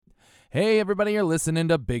Hey everybody, you're listening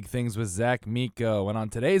to Big Things with Zach Miko, and on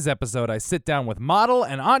today's episode I sit down with model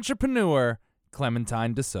and entrepreneur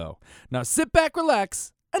Clementine Dussault. Now sit back,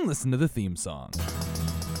 relax, and listen to the theme song.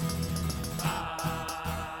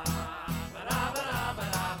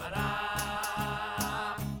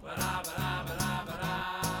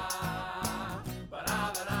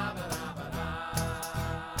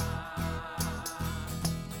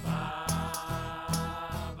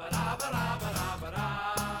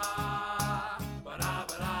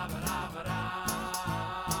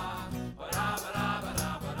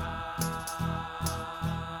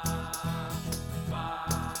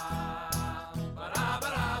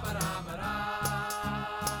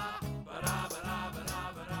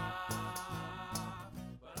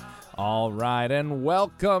 All right, and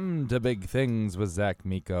welcome to Big Things with Zach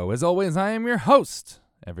Miko. As always, I am your host,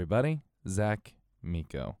 everybody, Zach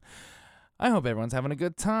Miko. I hope everyone's having a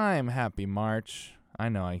good time. Happy March. I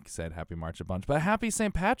know I said Happy March a bunch, but happy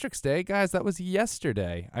St. Patrick's Day. Guys, that was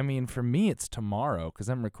yesterday. I mean, for me, it's tomorrow because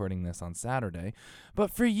I'm recording this on Saturday.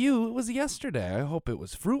 But for you, it was yesterday. I hope it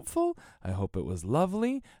was fruitful. I hope it was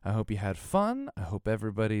lovely. I hope you had fun. I hope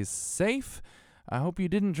everybody's safe. I hope you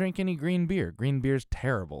didn't drink any green beer. Green beer's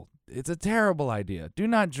terrible. It's a terrible idea. Do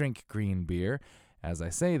not drink green beer. As I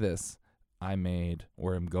say this, I made,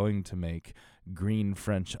 or am going to make, green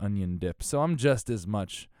French onion dip. So I'm just as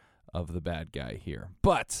much of the bad guy here.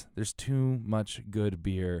 But there's too much good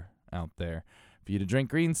beer out there for you to drink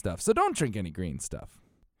green stuff. So don't drink any green stuff.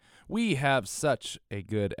 We have such a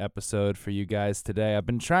good episode for you guys today. I've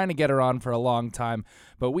been trying to get her on for a long time,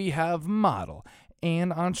 but we have model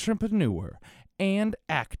and entrepreneur and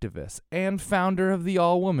activist and founder of the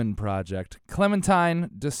All Woman Project, Clementine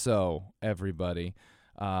Dussault, everybody.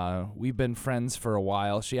 We've been friends for a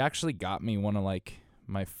while. She actually got me one of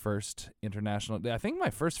my first international, I think my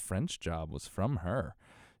first French job was from her.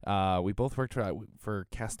 We both worked for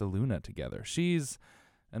Castelluna together. She's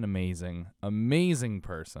an amazing, amazing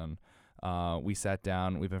person. We sat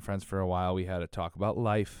down, we've been friends for a while. We had a talk about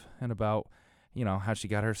life and about, how she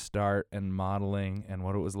got her start and modeling and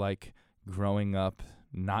what it was like growing up,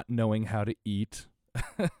 not knowing how to eat,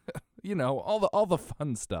 all the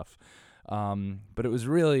fun stuff. But it was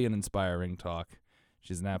really an inspiring talk.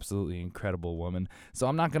 She's an absolutely incredible woman. So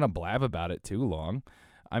I'm not going to blab about it too long.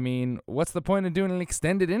 I mean, what's the point of doing an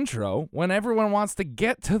extended intro when everyone wants to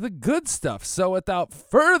get to the good stuff? So without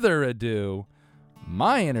further ado,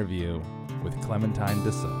 my interview with Clementine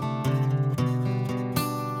Dussault.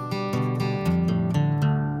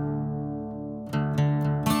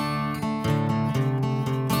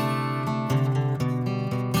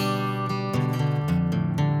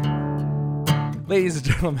 Ladies and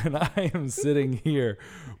gentlemen, I am sitting here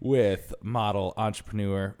with model,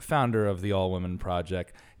 entrepreneur, founder of the All Women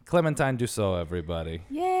Project, Clementine Dussault, everybody.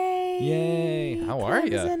 Yay! Yay! How are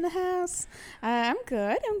you? in the house. I'm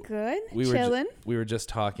good. We Chilling. We were just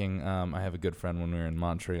talking. I have a good friend when we were in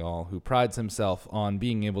Montreal who prides himself on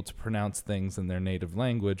being able to pronounce things in their native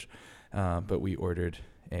language, but we ordered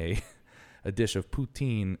a dish of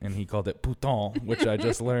poutine, and he called it pouton, which I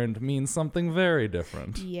just learned means something very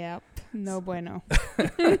different. Yep. No bueno.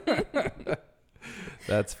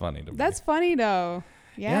 That's funny to me. That's funny though.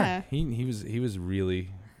 Yeah. He was really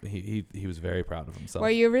he was very proud of himself. Well,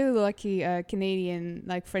 you're really lucky, Canadian,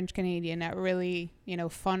 like French Canadian, that really,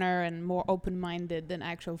 funner and more open-minded than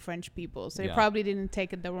actual French people. So they probably didn't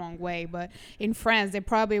take it the wrong way. But in France, they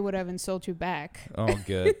probably would have insulted you back. Oh,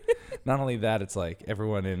 good. Not only that, it's like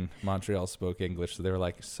everyone in Montreal spoke English. So they were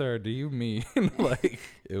like, "Sir, do you mean?"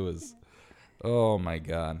 It was, oh my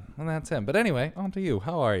God. Well, that's him. But anyway, on to you.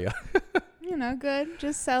 How are you? Good.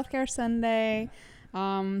 Just self-care Sunday.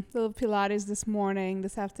 Little Pilates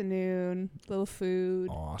this afternoon, little food.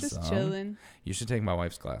 Awesome. Just chilling. You should take my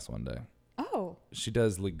wife's class one day. Oh. She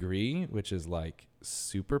does Legree, which is like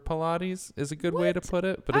super Pilates is a good way to put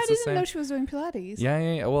it. But it's I didn't the same. know she was doing Pilates.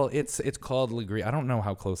 Yeah. Well, it's called Legree. I don't know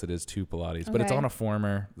how close it is to Pilates, but it's on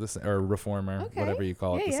a reformer, whatever you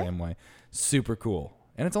call it, the same way. Super cool.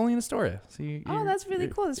 And it's only in Astoria. So that's really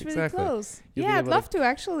cool. It's exactly. really close. You'll I'd love to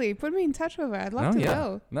actually. Put me in touch with her. I'd love to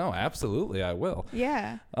go. No, absolutely. I will.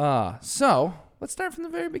 Yeah. So let's start from the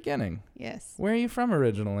very beginning. Yes. Where are you from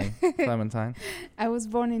originally, Clementine? I was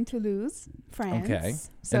born in Toulouse, France. Okay.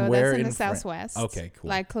 So and where that's in the southwest. Okay, cool.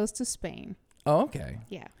 Like close to Spain. Oh, okay.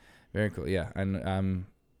 Yeah. Very cool. Yeah. And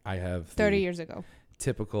I have 30 years ago.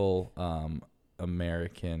 Typical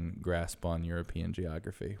American grasp on European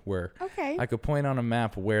geography, where Okay. I could point on a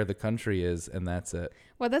map where the country is, and that's it.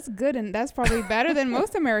 Well, that's good, and that's probably better than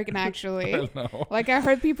most American, actually. I know. Like, I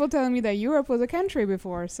heard people telling me that Europe was a country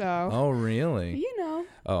before, so. Oh, really? You know.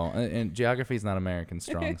 Oh, and geography is not American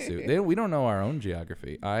strong suit. We don't know our own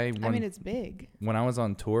geography. I mean, it's big. When I was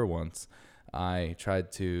on tour once, I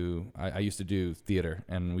used to do theater,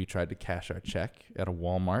 and we tried to cash our check at a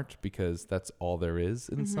Walmart because that's all there is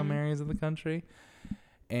in some areas of the country.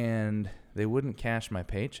 And they wouldn't cash my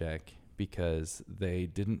paycheck because they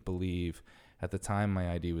didn't believe, at the time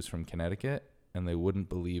my ID was from Connecticut, and they wouldn't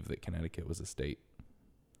believe that Connecticut was a state.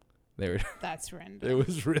 That's random. It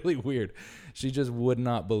was really weird. She just would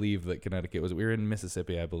not believe that Connecticut was. We were in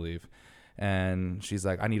Mississippi, I believe. And she's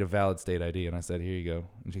like, I need a valid state ID. And I said, here you go.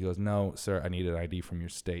 And she goes, no, sir, I need an ID from your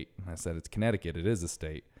state. And I said, it's Connecticut. It is a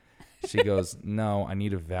state. She goes, no, I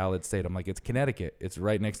need a valid state. I'm like, it's Connecticut. It's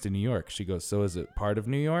right next to New York. She goes, so is it part of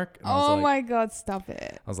New York? And Oh my God, stop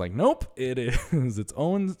it. I was like, nope, it is its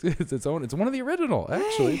own. It's one of the original,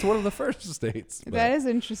 actually. It's one of the first states. But That is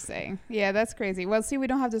interesting. Yeah, that's crazy. Well, see, we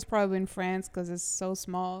don't have this problem in France because it's so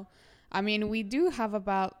small. I mean, we do have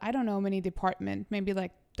about, I don't know how many department, maybe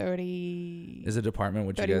like 30. Is a department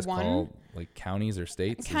what you guys 31? call like counties or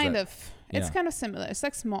states? Kind of. It's Yeah. kind of similar. It's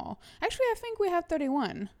like small. Actually, I think we have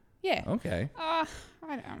 31. Yeah. Okay. I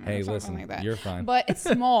don't know. Hey, something listen, like that. you're fine. But it's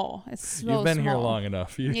small. It's so You've been here small. long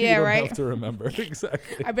enough. You Yeah, don't right? have to remember.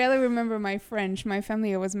 Exactly. I barely remember my French. My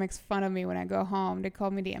family always makes fun of me when I go home. They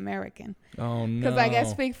call me the American. Oh, no. Because like I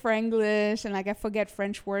speak Franglish and like I forget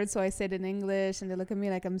French words, so I say it in English and they look at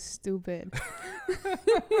me like I'm stupid.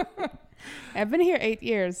 I've been here 8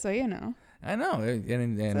 years, so you know. I know.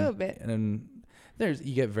 And A little bit. And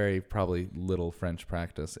you get very probably little French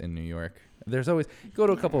practice in New York. There's always, go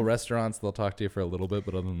to a couple restaurants, they'll talk to you for a little bit,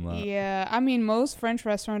 but other than that. Yeah, I mean, most French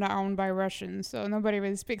restaurants are owned by Russians, so nobody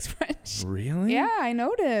really speaks French. Really? Yeah, I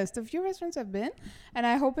noticed. A few restaurants I've been, and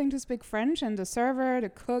I'm hoping to speak French, and the server, the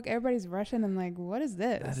cook, everybody's Russian. I'm like, what is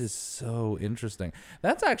this? That is so interesting.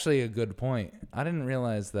 That's actually a good point. I didn't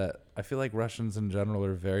realize that. I feel like Russians in general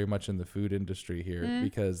are very much in the food industry here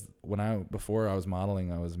because before I was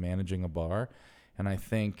modeling, I was managing a bar, and I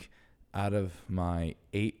think out of my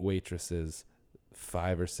 8 waitresses,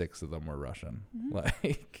 5 or 6 of them were Russian.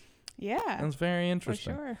 Like, Yeah, that's very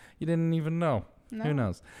interesting. for sure. You didn't even know. No. Who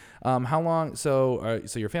knows? How long? So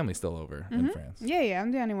your family's still over in France? Yeah,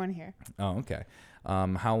 I'm the only one here. Oh, okay.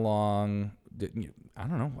 How long did you? I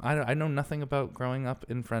don't know. I know nothing about growing up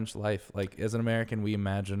in French life. Like, as an American, we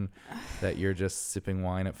imagine that you're just sipping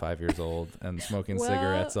wine at 5 years old and smoking Well,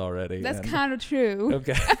 cigarettes already. That's kind of true.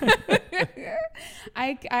 Okay.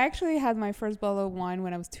 I actually had my first bottle of wine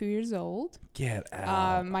when I was 2 years old. Get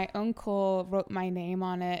out. My uncle wrote my name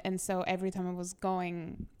on it, and so every time I was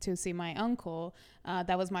going to see my uncle,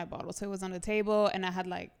 that was my bottle. So it was on the table, and I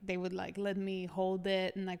had they would let me hold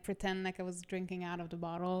it and pretend like I was drinking out of the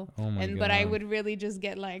bottle. Oh my God. But I would really just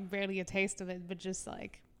get barely a taste of it, but just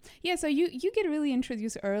yeah. So you get really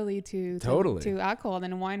introduced early to alcohol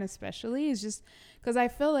and wine especially. It's just because I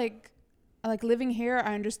feel like living here,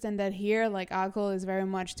 I understand that here alcohol is very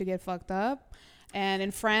much to get fucked up. And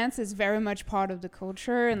in France, it's very much part of the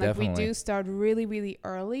culture. And we do start really, really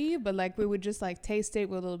early. But we would just taste it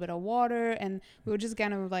with a little bit of water. And we would just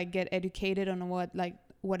kind of get educated on what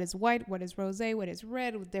is white, what is rosé, what is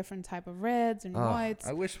red, with different type of reds and whites.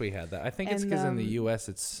 I wish we had that. I think it's because in the U.S.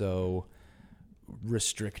 it's so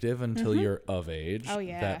restrictive until you're of age. Oh,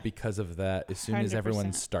 yeah. That because of that, as soon as everyone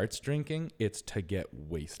 100%. starts drinking, it's to get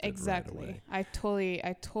wasted. Exactly. Right away.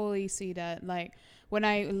 I totally see that. When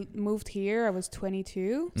I moved here, I was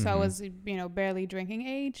 22, so I was barely drinking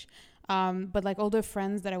age. But older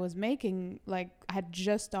friends that I was making, I had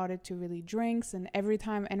just started to really drinks, and every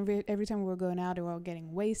time we were going out, they were all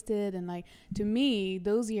getting wasted. And to me,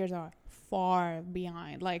 those years are far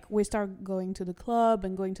behind. We start going to the club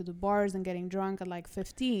and going to the bars and getting drunk at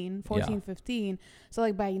 15.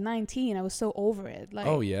 So by 19, I was so over it.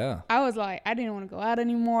 Oh yeah. I was I didn't want to go out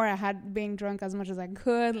anymore. I had being drunk as much as I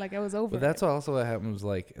could. I was over it. But that's also what happens.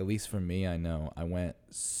 At least for me, I know I went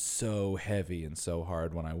so heavy and so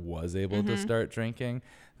hard when I was able to start drinking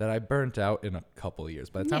that I burnt out in a couple of years.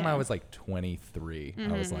 By the time I was 23,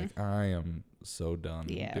 I was I am so done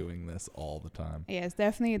doing this all the time. Yeah, it's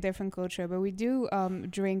definitely a different culture, but we do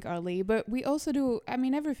drink early, but we also do,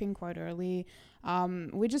 everything quite early.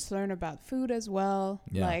 We just learn about food as well.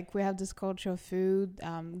 Yeah. Like we have this culture of food,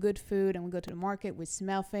 good food, and we go to the market, we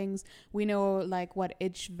smell things. We know like what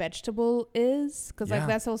each vegetable is, because like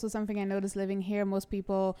that's also something I noticed living here. Most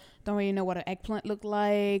people don't really know what an eggplant look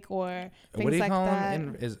like or things what do you like call that.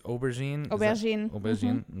 them? Is aubergine? Aubergine.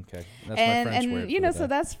 Aubergine. Okay, that's and, my French and word. you for know, that. so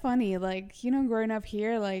that's funny. Like, you know, growing up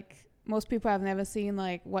here, like most people have never seen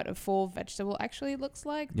like what a full vegetable actually looks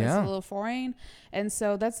like. That's a little foreign. And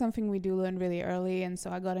so that's something we do learn really early. And so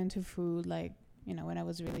I got into food like, you know, when I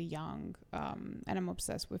was really young, and I'm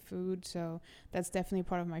obsessed with food. So that's definitely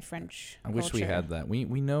part of my French I wish we culture. had that. We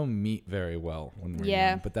know meat very well when we're Yeah.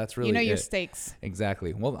 young, but that's really You know your it. steaks.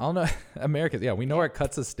 Exactly. Well, I'll know Americans. Yeah, we know our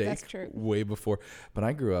cuts of steak That's true. way before. But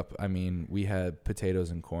I grew up. I mean, we had potatoes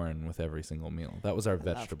and corn with every single meal. That was our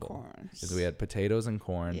vegetable. Corn. Is we had potatoes and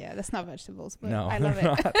corn. Yeah, that's not vegetables, but No, I love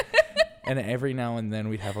they're it. not. And every now and then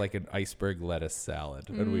we'd have like an iceberg lettuce salad,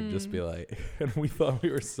 and we'd just be like, and we thought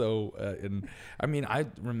we were so. I mean, I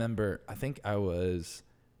remember. I think I was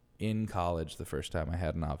in college the first time I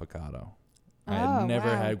had an avocado. I had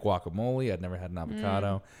never had guacamole. I'd never had an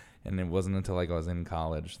avocado, and it wasn't until like I was in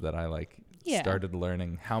college that I like started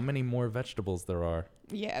learning how many more vegetables there are.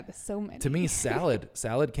 Yeah, there's so many. To me, salad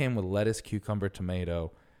came with lettuce, cucumber,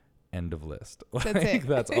 tomato. End of list. That's it.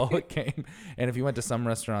 That's all it came. And if you went to some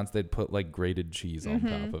restaurants, they'd put like grated cheese on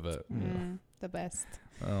top of it. The best.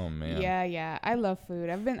 Oh man. Yeah. I love food.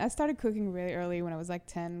 I started cooking really early when I was like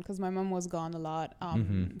 10 because my mom was gone a lot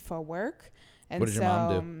for work. And what did your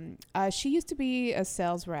mom do? She used to be a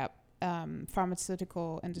sales rep.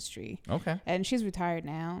 Pharmaceutical industry. Okay. And she's retired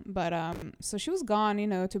now. But so she was gone, you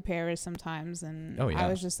know, to Paris sometimes, and I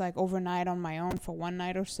was just like overnight on my own for one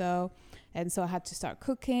night or so. And so I had to start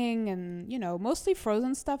cooking and, you know, mostly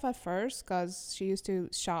frozen stuff at first because she used to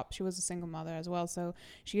shop. She was a single mother as well. So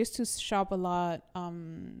she used to shop a lot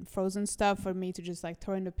frozen stuff for me to just like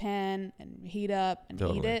throw in the pan and heat up and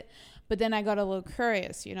eat it. But then I got a little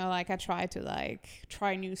curious, you know, like I tried to like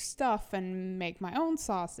try new stuff and make my own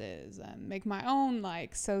sauces and make my own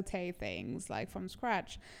like saute things like from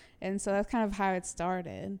scratch. And so that's kind of how it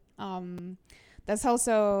started. That's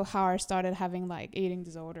also how I started having like eating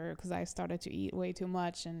disorder because I started to eat way too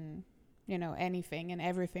much and, you know, anything and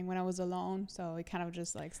everything when I was alone. So it kind of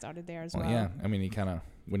just like started there as well. Yeah. I mean, you kind of,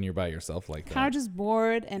 when you're by yourself like that. Kind of just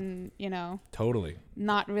bored and, you know. Totally.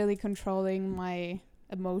 Not really controlling my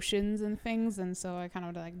emotions and things. And so I kind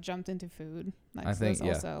of like jumped into food. Like, I think,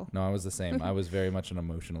 also No, I was the same. I was very much an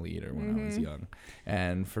emotional eater when I was young.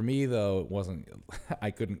 And for me, though, it wasn't, I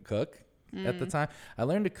couldn't cook at the time. I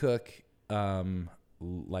learned to cook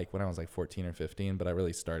like when I was like 14 or 15, but I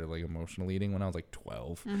really started like emotional eating when I was like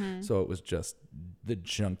 12. So it was just the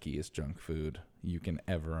junkiest junk food you can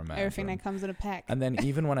ever imagine. Everything that comes in a pack. And then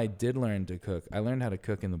even when I did learn to cook, I learned how to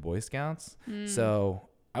cook in the Boy Scouts. So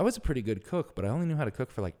I was a pretty good cook, but I only knew how to cook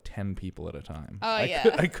for like 10 people at a time.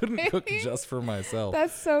 I couldn't cook just for myself.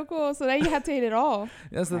 That's so cool. So then you had to eat it all.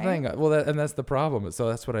 That's the thing. Well, and that's the problem. So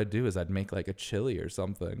that's what I'd do is I'd make like a chili or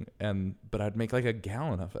something, but I'd make like a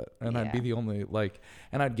gallon of it, and I'd be the only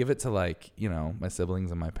and I'd give it to like, you know, my siblings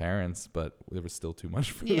and my parents, but there was still too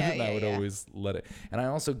much food, and I would always let it. And I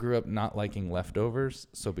also grew up not liking leftovers,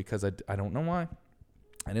 so because I don't know why.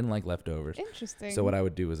 I didn't like leftovers. Interesting. So what I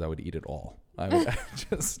would do is I would eat it all. I would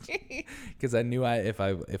just because I knew if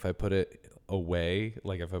I put it away,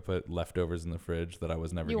 like if I put leftovers in the fridge, that I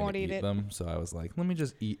was never going to eat them. So I was like, let me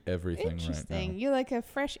just eat everything right now. You're like a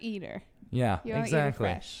fresh eater. Yeah, you exactly.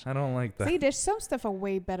 Eat it fresh. I don't like that. See, there's some stuff are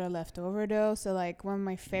way better left over though. So like one of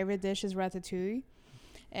my favorite dishes is ratatouille.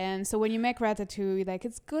 And so when you make ratatouille, like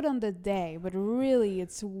it's good on the day, but really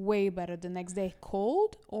it's way better the next day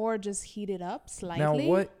cold or just heat it up slightly.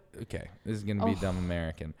 Now okay, this is going to be dumb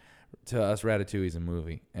American. To us, ratatouille is a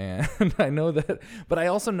movie. And I know that, but I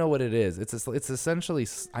also know what it is. It's essentially,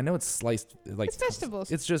 I know it's sliced, like it's vegetables.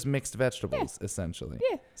 It's just mixed vegetables, essentially.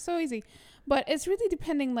 Yeah, so easy. But it's really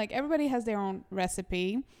depending, like everybody has their own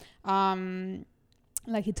recipe. Like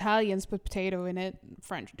Italians put potato in it,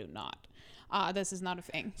 French do not. This is not a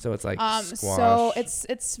thing. So it's like squash. So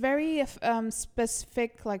it's very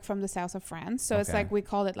specific, like from the south of France. So it's like we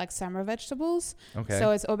call it like summer vegetables. Okay.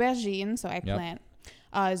 So it's aubergine, so eggplant,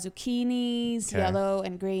 zucchinis, yellow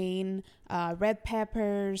and green, red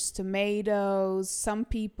peppers, tomatoes. Some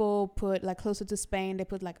people put, like closer to Spain, they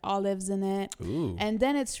put like olives in it. Ooh. And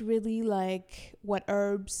then it's really like what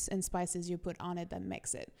herbs and spices you put on it that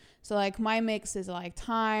mix it. So like my mix is like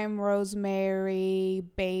thyme, rosemary,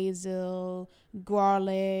 basil,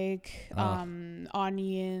 garlic,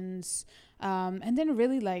 onions, and then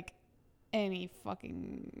really like any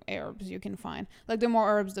fucking herbs you can find. Like the more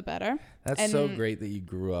herbs, the better. That's so great that you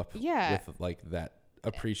grew up Yeah. with like that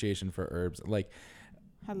appreciation for herbs. Like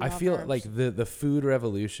I love feel herbs. like the food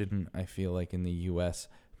revolution, I feel like in the US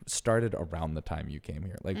started around the time you came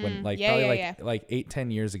here. Like when like like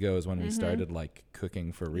 8-10 years ago is when we started like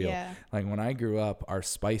cooking for real. Yeah. Like when I grew up, our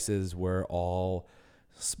spices were all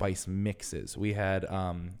spice mixes. We had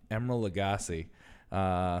Emeril Lagasse.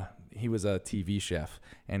 He was a TV chef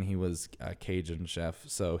and he was a Cajun chef.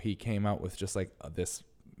 So he came out with just like this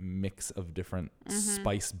mix of different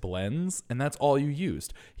spice blends, and that's all you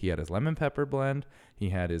used. He had his lemon pepper blend, he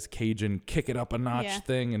had his Cajun kick it up a notch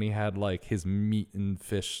thing, and he had like his meat and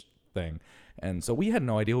fish thing. And so we had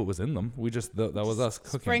no idea what was in them. We just that was us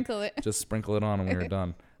cooking. Sprinkle it. Just sprinkle it on and we were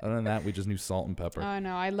done. Other than that, we just knew salt and pepper. Oh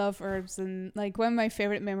no, I love herbs. And like one of my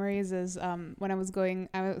favorite memories is when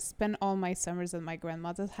I spent all my summers at my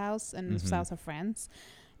grandmother's house in the south of France.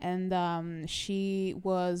 And she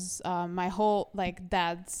was my whole like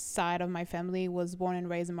dad's side of my family was born and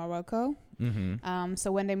raised in Morocco.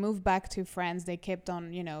 So when they moved back to France, they kept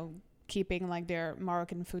on, you know, keeping like their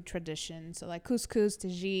Moroccan food tradition. So like couscous,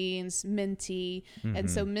 tagines, minty. And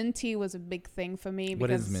so minty was a big thing for me. What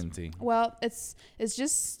is minty? Well, it's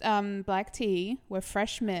just black tea with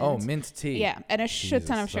fresh mint. Oh, mint tea. Yeah, and a shit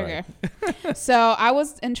ton of sugar. So I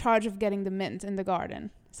was in charge of getting the mint in the garden.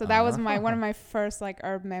 So that was one of my first like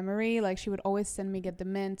herb memory. Like she would always send me get the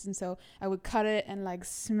mint, and so I would cut it and like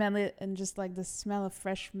smell it, and just like the smell of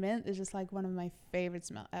fresh mint is just like one of my favorite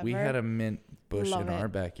smell ever. We had a mint bush Love in it. our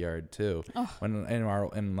backyard too. Oh. When in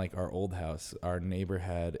our old house, our neighbor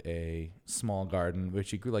had a small garden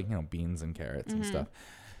which he grew like, you know, beans and carrots and stuff.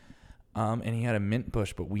 And he had a mint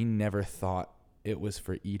bush, but we never thought it was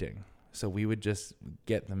for eating. So we would just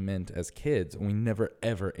get the mint as kids, and we never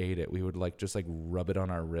ever ate it. We would like just like rub it on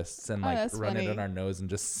our wrists and like run it on our nose and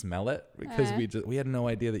just smell it, because we had no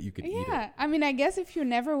idea that you could eat it. Yeah, I mean, I guess if you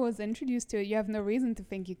never was introduced to it, you have no reason to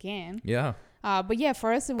think you can. Yeah. But yeah,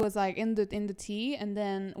 for us it was like in the tea, and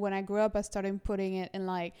then when I grew up, I started putting it in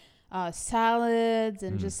like salads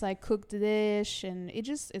and just like cooked dish, and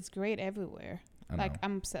it's great everywhere. Like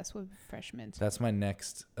I'm obsessed with fresh mint. That's my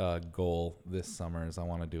next goal this summer. Is I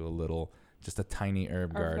want to do just a tiny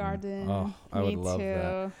herb garden. Oh, I would love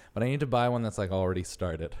that. But I need to buy one that's like already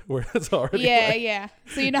started, where it's already. Yeah.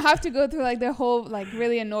 So you don't have to go through like the whole like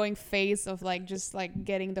really annoying phase of like just like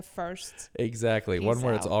getting the first. Exactly, one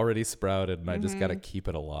where it's already sprouted, and I just gotta keep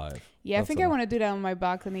it alive. Yeah, I think I want to do that on my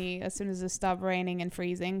balcony as soon as it stops raining and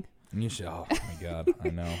freezing. You should. Oh my God, I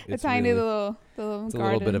know. It's a tiny little garden. It's a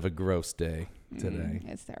little bit of a gross day today.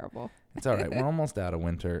 It's terrible. It's all right. We're almost out of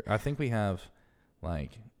winter. I think we have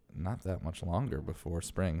like not that much longer before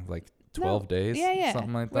spring, like 12 days,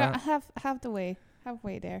 something like that. We're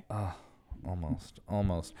halfway there.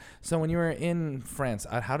 Almost. So when you were in France,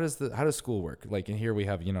 how does school work? Like in here we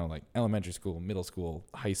have, you know, like elementary school, middle school,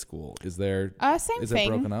 high school. Is there same is thing. it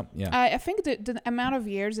broken up? Yeah. I think the amount of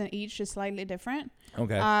years in each is slightly different.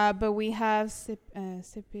 Okay. But we have CP,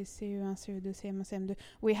 CE1, CE2, CM1, CM2.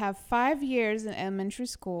 We have 5 years in elementary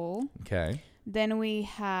school. Okay. Then we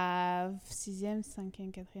have 6e,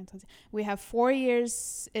 5e, 4e, 3e. We have 4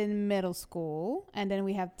 years in middle school, and then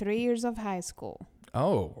we have 3 years of high school.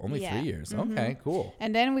 Oh, only 3 years. Okay, cool.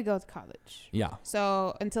 And then we go to college. Yeah.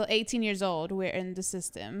 So until 18 years old, we're in the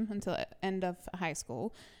system until end of high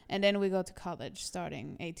school. And then we go to college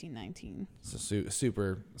starting 18, 19. So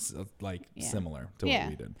super similar to what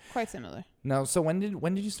we did. Quite similar. Now, so when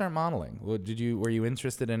did you start modeling? Were you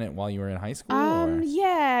interested in it while you were in high school?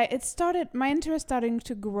 Yeah, my interest starting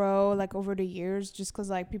to grow like over the years, just because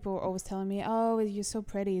like people were always telling me, "Oh, you're so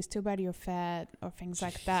pretty. It's too bad you're fat," or things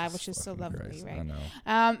like that, which is so lovely, Christ, right? I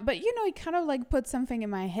know. But you know, it kind of like put something in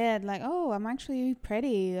my head, like, "Oh, I'm actually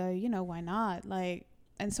pretty. You know, why not?" Like,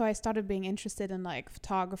 and so I started being interested in like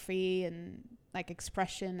photography and like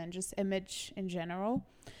expression and just image in general.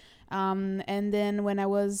 And then when I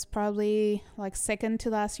was probably like second to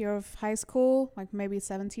last year of high school, like maybe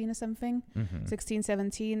 17 or something, 16,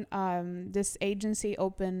 17, this agency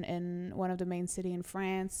opened in one of the main city in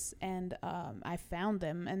France, and I found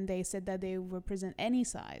them, and they said that they represent any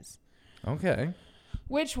size. Okay.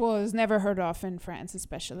 Which was never heard of in France,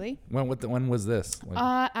 especially. When was this?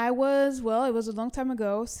 It was a long time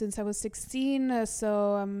ago, since I was 16,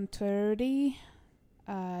 so I'm 30.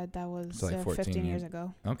 That was like 15 years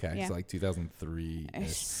ago. Okay, yeah. So like 2003.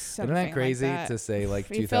 Isn't that crazy like that? To say like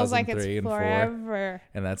 2003 it feels like it's and forever. 4?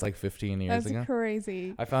 And that's like 15 years ago? That's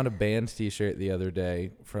crazy. I found a band t-shirt the other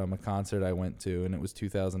day from a concert I went to, and it was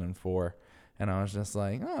 2004. And I was just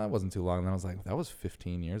like, oh, that wasn't too long. And then I was like, that was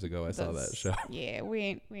 15 years ago I saw that show. Yeah,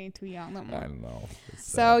 we ain't too young no more. I don't know.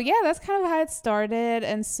 So yeah, that's kind of how it started.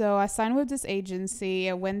 And so I signed with this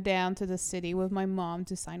agency. I went down to the city with my mom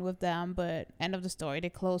to sign with them. But end of the story, they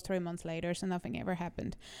closed 3 months later, so nothing ever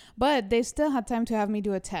happened. But they still had time to have me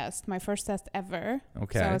do a test, my first test ever.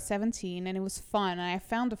 Okay. So I was 17, and it was fun. And I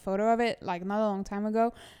found a photo of it like not a long time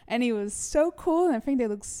ago, and it was so cool. And I think they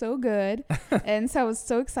look so good. And so I was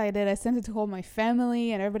so excited. I sent it to all my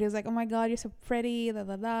family, and everybody was like, oh my God, you're so pretty, da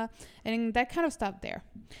da da. And that kind of stopped there.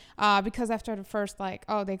 Because after the first, like,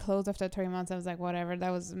 oh, they closed after 3 months, I was like, whatever,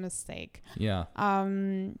 that was a mistake. Yeah.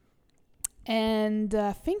 And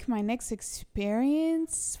I think my next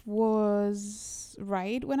experience was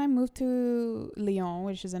right when I moved to Lyon,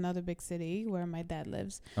 which is another big city where my dad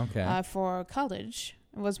lives. Okay. For college.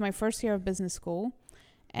 It was my first year of business school.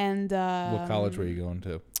 And what college were you going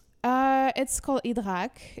to? It's called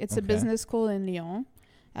IDRAC. It's a business school in Lyon.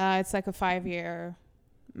 It's like a 5-year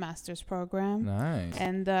master's program. Nice.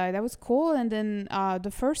 And that was cool. And then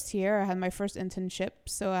the first year I had my first internship.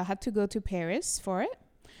 So I had to go to Paris for it.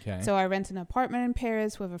 Okay. So I rented an apartment in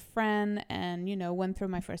Paris with a friend and, went through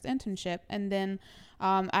my first internship. And then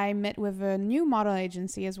I met with a new model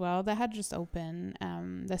agency as well that had just opened,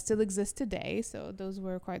 that still exists today. So those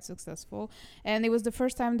were quite successful. And it was the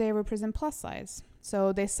first time they represent plus size.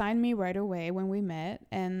 So they signed me right away when we met.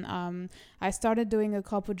 And I started doing a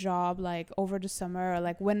couple job like over the summer, or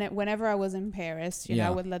like whenever I was in Paris, I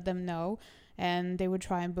would let them know. And they would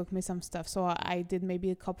try and book me some stuff. So I did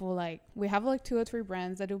maybe a couple, like, we have like 2 or 3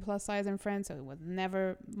 brands that do plus size in France. So it was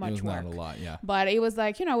never much work. It was not a lot, yeah. But it was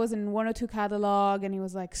like, I was in 1 or 2 catalog, and it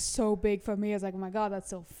was like so big for me. I was like, oh my God,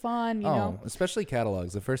 that's so fun, you know? Especially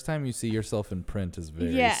catalogs. The first time you see yourself in print is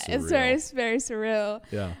very surreal. Yeah, it's very surreal.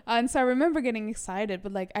 Yeah. And so I remember getting excited,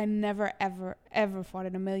 but like I never, ever, ever thought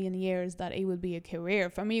in a million years that it would be a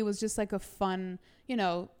career. For me, it was just like a fun,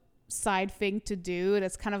 side thing to do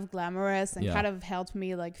that's kind of glamorous and kind of helped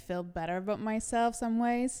me like feel better about myself some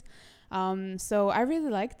ways. So I really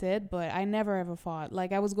liked it, but I never ever thought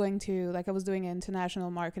like I was doing an international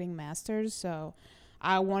marketing master's, so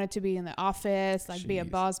I wanted to be in the office, like be a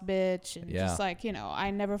boss bitch, and just like, I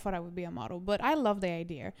never thought I would be a model, but I love the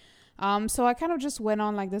idea. So I kind of just went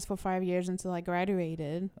on like this for 5 years until I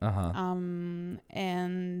graduated. And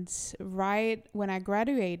right when I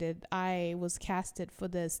graduated, I was casted for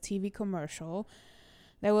this TV commercial.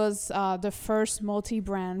 That was the first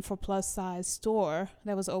multi-brand for plus size store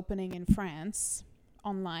that was opening in France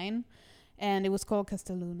online. And it was called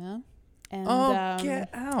Castelluna. And, get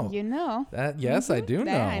out. That, yes, I do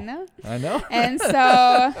know. I know. And so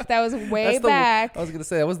that was way back. I was going to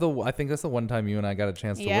say, I think that's the one time you and I got a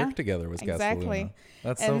chance to work together was exactly. Castelluna.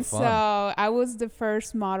 That's so fun. So I was the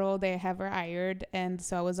first model they ever hired. And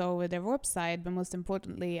so I was over their website. But most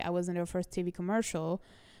importantly, I was in their first TV commercial,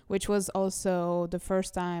 which was also the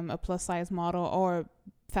first time a plus size model or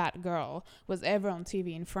fat girl was ever on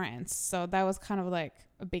TV in France. So that was kind of like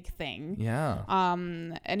a big thing. Yeah.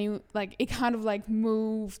 And it kind of like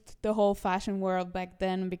moved the whole fashion world back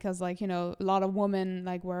then, because like, a lot of women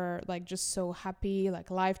like were like just so happy, like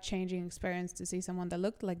life-changing experience to see someone that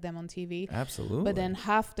looked like them on TV. Absolutely. But then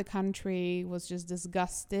half the country was just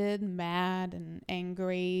disgusted, mad and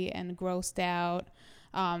angry and grossed out.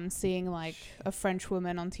 Seeing like a French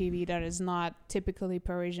woman on TV that is not typically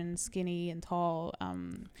Parisian, skinny and tall,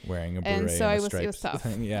 wearing a beret and so it was tough.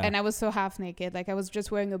 Yeah. And I was so half naked, like I was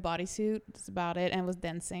just wearing a bodysuit. That's about it, and I was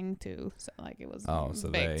dancing too. So like it was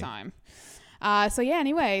big time. So yeah.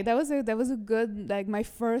 Anyway, that was a good, like my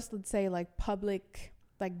first, let's say, like public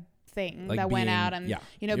like thing like that went out and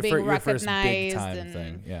being recognized and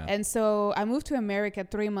thing. Yeah. And so I moved to America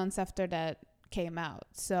 3 months after that came out.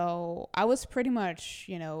 So I was pretty much,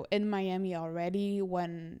 in Miami already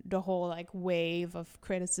when the whole like wave of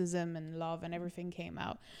criticism and love and everything came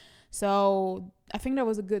out. So I think that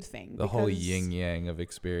was a good thing. The whole yin yang of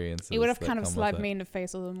experiences. It would have kind of slapped me in the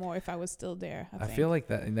face a little more if I was still there. I feel like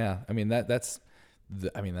that. Yeah. I mean, that's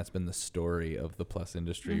been the story of the plus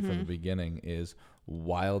industry from the beginning, is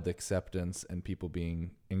wild acceptance and people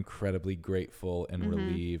being incredibly grateful and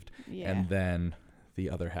relieved. Yeah. And then the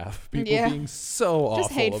other half, people being so awful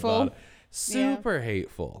hateful about it. Super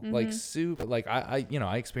hateful. Like super, like I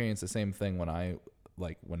experienced the same thing when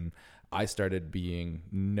I started being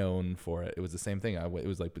known for it. It was the same thing. It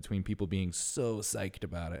was like between people being so psyched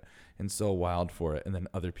about it and so wild for it, and then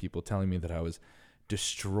other people telling me that I was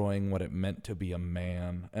destroying what it meant to be a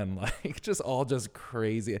man, and like just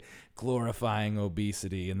crazy, glorifying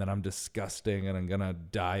obesity, and that I'm disgusting and I'm gonna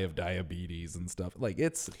die of diabetes and stuff. Like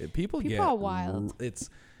people are wild.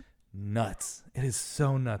 nuts. It is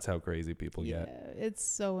so nuts how crazy people Yeah, get. it's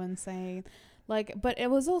so insane. Like, but it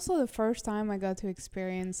was also the first time I got to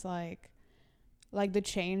experience like the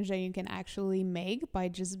change that you can actually make by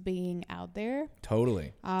just being out there.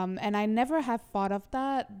 Totally. And I never have thought of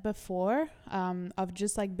that before, of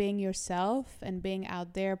just like being yourself and being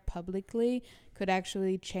out there publicly could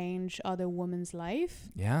actually change other women's life.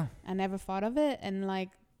 Yeah. I never thought of it. And like,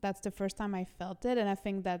 that's the first time I felt it. And I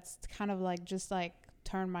think that's kind of like just like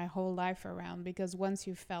turned my whole life around, because once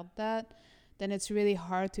you felt that, then it's really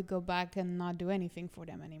hard to go back and not do anything for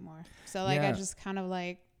them anymore. So like, I just kind of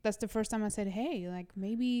like, that's the first time I said, hey, like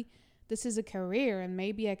maybe this is a career and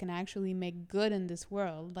maybe I can actually make good in this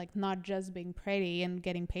world. Like not just being pretty and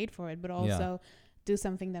getting paid for it, but also do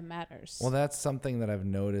something that matters. Well, that's something that I've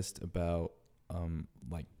noticed about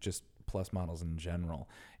like just plus models in general,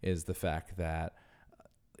 is the fact that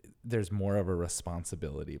there's more of a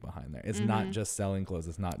responsibility behind there. It's not just selling clothes.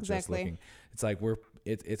 It's not just looking. It's like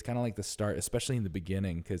it's kind of like the start, especially in the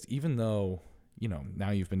beginning, because even though, you know,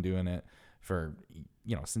 now you've been doing it for,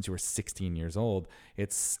 you know, since you were 16 years old,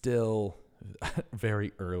 it's still a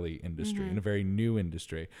very early industry and a very new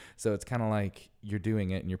industry. So it's kind of like you're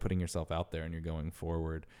doing it and you're putting yourself out there and you're going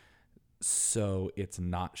forward. So it's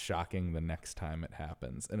not shocking the next time it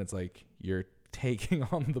happens. And it's like you're taking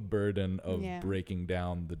on the burden of breaking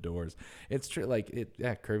down the doors. It's true. Like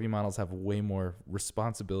curvy models have way more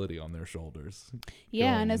responsibility on their shoulders.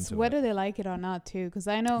 Yeah. And it's whether they like it or not too. Cause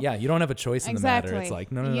I know. Yeah. You don't have a choice in the matter. It's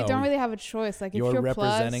like, no. You don't really have a choice. Like if you're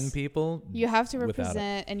representing plus, people, you have to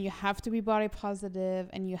represent and you have to be body positive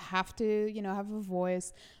and you have to, you know, have a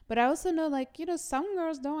voice. But I also know, like, you know, some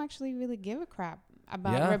girls don't actually really give a crap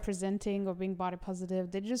about representing or being body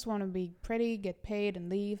positive. They just want to be pretty, get paid, and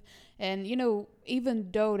leave. And, you know, even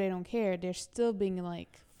though they don't care, they're still being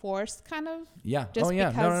like forced kind of. Yeah. Just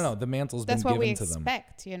No. The mantle's been given to them. That's what we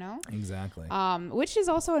expect, you know? Exactly. Which is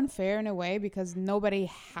also unfair in a way, because nobody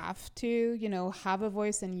have to, you know, have a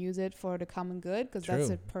voice and use it for the common good, because that's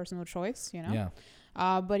a personal choice, you know? Yeah.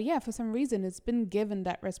 But yeah, for some reason, it's been given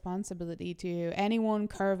that responsibility to anyone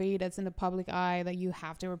curvy that's in the public eye, that you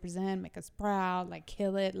have to represent, make us proud, like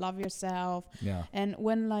kill it, love yourself. Yeah. And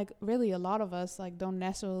when like really a lot of us like don't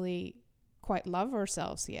necessarily quite love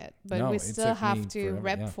ourselves yet, but we still have to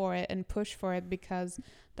rep for it and push for it, because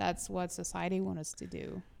that's what society wants us to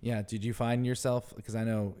do. Yeah. Did you find yourself, because I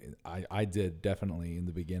know I did definitely in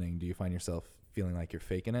the beginning, do you find yourself feeling like you're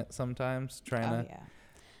faking it sometimes, trying to? Yeah.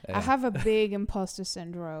 I have a big imposter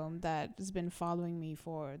syndrome that has been following me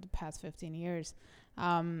for the past 15 years.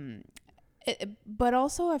 But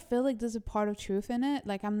also I feel like there's a part of truth in it.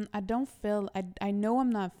 Like I know I'm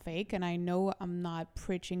not fake, and I know I'm not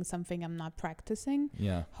preaching something I'm not practicing.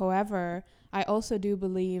 Yeah. However, I also do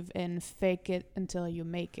believe in fake it until you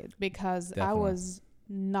make it, because I was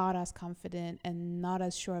not as confident and not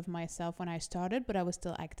as sure of myself when I started, but I was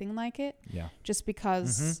still acting like it. Yeah. Just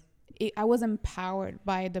because I was empowered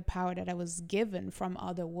by the power that I was given from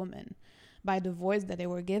other women, by the voice that they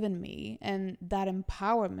were giving me. And that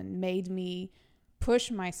empowerment made me push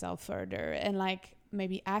myself further and like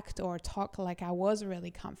maybe act or talk like I was really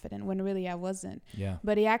confident when really I wasn't. Yeah.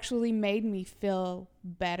 But it actually made me feel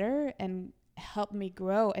better and helped me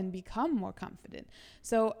grow and become more confident.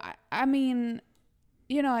 So, I mean,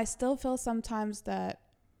 you know, I still feel sometimes that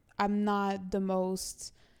I'm not the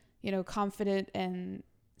most, you know, confident and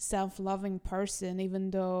self-loving person, even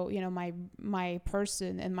though, you know, my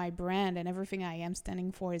person and my brand and everything I am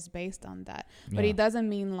standing for is based on that. But it doesn't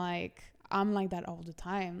mean like I'm like that all the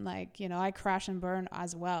time. Like, you know, I crash and burn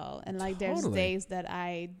as well. And like there's days that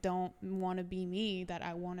I don't want to be me, that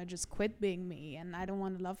I want to just quit being me, and I don't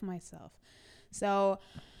want to love myself. So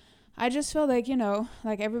I just feel like, you know,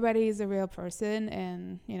 like everybody is a real person,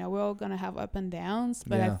 and, you know, we're all going to have up and downs,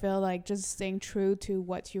 but I feel like just staying true to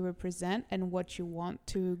what you represent and what you want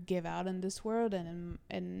to give out in this world. And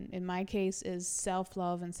in my case is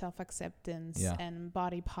self-love and self-acceptance and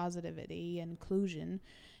body positivity and inclusion.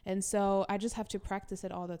 And so I just have to practice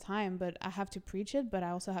it all the time, but I have to preach it, but I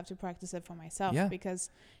also have to practice it for myself because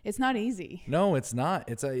it's not easy. No, it's not.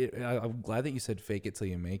 I'm glad that you said fake it till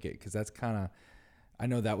you make it, because that's kind of, I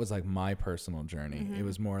know that was like my personal journey. It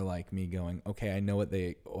was more like me going, okay, I know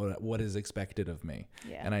what is expected of me.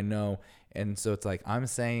 Yeah. And I know. And so it's like, I'm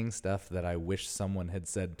saying stuff that I wish someone had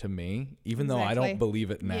said to me, even though I don't believe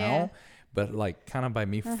it now, but like kind of by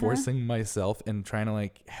me forcing myself and trying to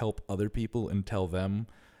like help other people and tell them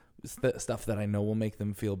stuff that I know will make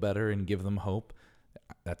them feel better and give them hope.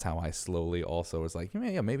 that's how I slowly also was like,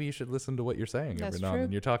 yeah, maybe you should listen to what you're saying That's every now and true.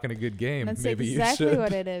 then. You're talking a good game. That's Maybe exactly you should.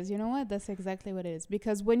 what it is. You know what? That's exactly what it is.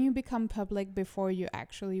 Because when you become public before you're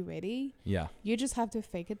actually ready, Yeah. you just have to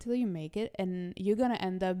fake it till you make it, and you're gonna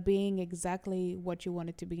end up being exactly what you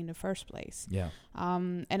wanted to be in the first place. Yeah.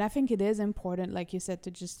 And I think it is important, like you said,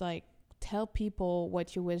 to just like tell people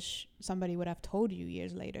what you wish somebody would have told you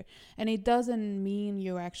years later. And it doesn't mean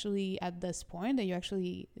you're actually at this point and you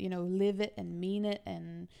actually, live it and mean it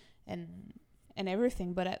and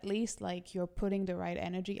everything, but at least like you're putting the right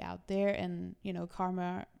energy out there, and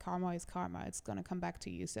karma is karma. It's gonna come back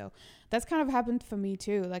to you. So that's kind of happened for me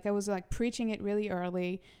too. Like I was like preaching it really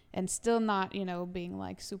early and still not being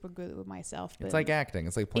like super good with myself, but It's like acting.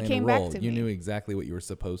 It's like playing a came back role. to You me. knew exactly what you were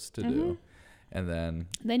supposed to do. And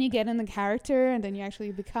then you get in the character, and then you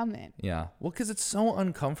actually become it. yeah. Well, because it's so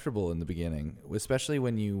uncomfortable in the beginning, especially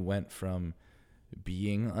when you went from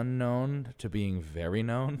being unknown to being very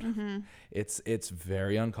known. It's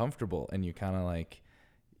very uncomfortable, and you kind of like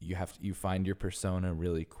you find your persona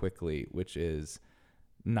really quickly, which is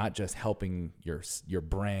not just helping your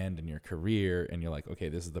brand and your career, and you're like, okay,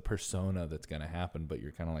 this is the persona that's going to happen, but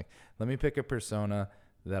you're kind of like, let me pick a persona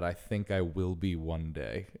that I think I will be one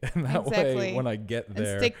day. And that way, when I get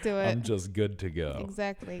there, stick to it. I'm just good to go.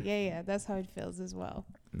 Exactly. Yeah. That's how it feels as well.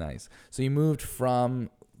 Nice. So you moved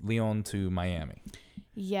from Lyon to Miami.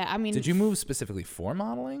 Yeah, I mean... Did you move specifically for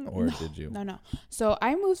modeling, or did you? No. So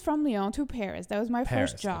I moved from Lyon to Paris. That was my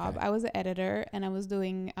first job. Okay. I was an editor, and I was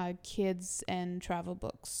doing kids and travel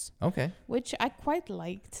books. Okay. Which I quite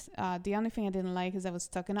liked. The only thing I didn't like is I was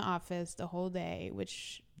stuck in the office the whole day,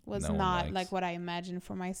 which was not like what I imagined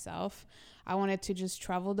for myself. I wanted to just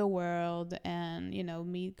travel the world and,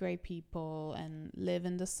 meet great people and live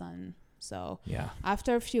in the sun. So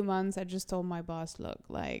after a few months, I just told my boss, look,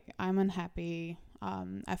 like, I'm unhappy.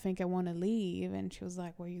 I think I want to leave. And she was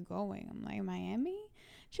like, where are you going? I'm like, Miami?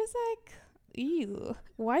 She was like, ew,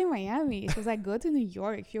 why Miami? She was like, go to New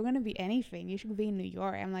York. If you're going to be anything, you should be in New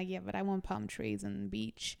York. I'm like, yeah, but I want palm trees and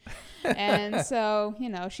beach. And so,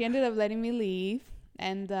 she ended up letting me leave.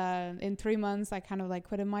 And in 3 months, I kind of like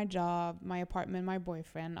quitted my job, my apartment, my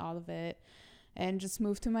boyfriend, all of it, and just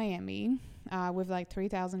moved to Miami with like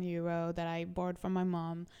 3,000 euro that I borrowed from my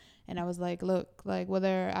mom. And I was like, look, like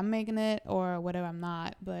whether I'm making it or whether I'm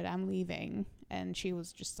not, but I'm leaving. And she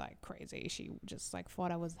was just like crazy. She just like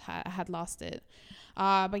thought I had lost it.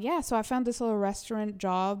 But yeah, so I found this little restaurant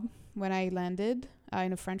job when I landed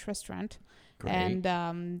in a French restaurant. Great.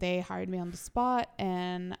 And they hired me on the spot,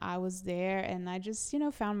 and I was there, and I just,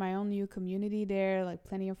 found my own new community there, like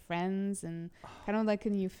plenty of friends and kind of like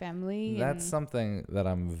a new family. That's something that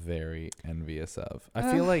I'm very envious of.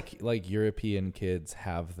 I feel like European kids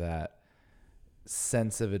have that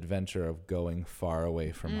sense of adventure of going far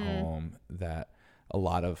away from home that a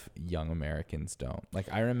lot of young Americans don't.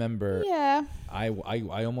 Like I remember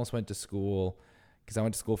I almost went to school because I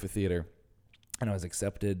went to school for theater, and I was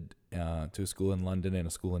accepted to a school in London and a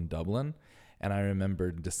school in Dublin. And I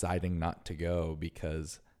remember deciding not to go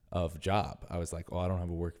because of job. I was like, oh, I don't have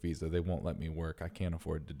a work visa. They won't let me work. I can't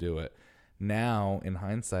afford to do it. Now, in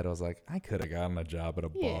hindsight, I was like, I could have gotten a job at a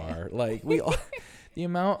bar. Like we all, the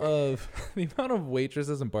amount of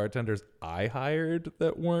waitresses and bartenders I hired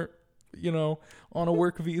that weren't, on a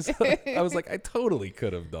work visa. I was like, I totally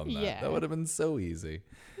could have done that. That would have been so easy.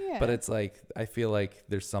 Yeah. But it's like, I feel like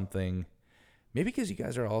there's something, maybe because you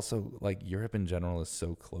guys are also like Europe in general is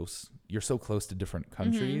so close. You're so close to different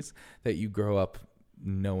countries that you grow up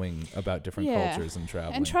knowing about different cultures and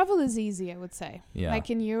traveling. And travel is easy, I would say. Yeah. Like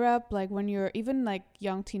in Europe, like when you're even like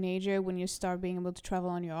young teenager, when you start being able to travel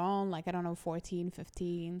on your own, like, I don't know, 14,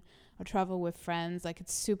 15, or travel with friends, like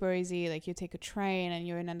it's super easy. Like you take a train and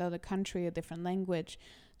you're in another country, a different language.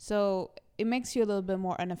 So it makes you a little bit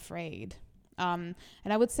more unafraid. And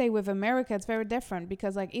I would say with America, it's very different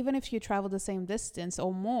because like even if you travel the same distance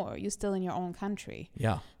or more, you're still in your own country.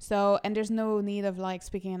 Yeah. So, and there's no need of like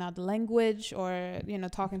speaking another language or,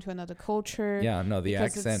 talking to another culture. Yeah, no, the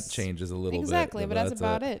accent changes a little bit. Exactly, but that's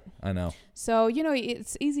about it. I know. So,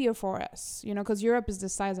 it's easier for us, because Europe is the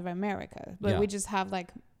size of America, but we just have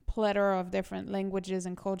like plethora of different languages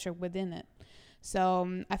and culture within it.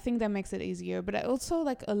 So I think that makes it easier. But also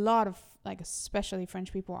like a lot of like especially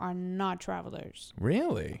French people are not travelers.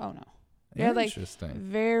 Really? Oh no. They're like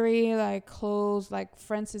very like close. Like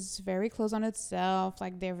France is very close on itself.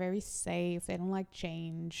 Like they're very safe. They don't like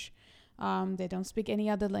change. They don't speak any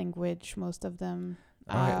other language. Most of them.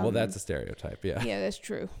 Okay, well, that's a stereotype. Yeah. Yeah, that's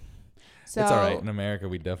true. So it's all right. In America,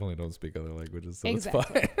 we definitely don't speak other languages, so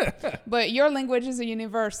exactly. it's fine. But your language is a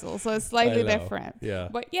universal, so it's slightly different. Yeah.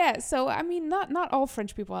 But yeah, so I mean, not all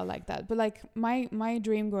French people are like that. But like my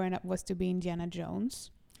dream growing up was to be Indiana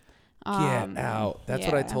Jones. Get out. That's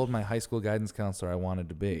what I yeah. told my high school guidance counselor I wanted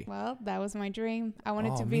to be. Well, that was my dream. I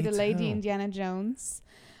wanted to be me the Lady too. Indiana Jones,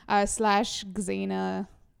 / Xena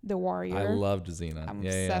the Warrior. I loved Xena. I'm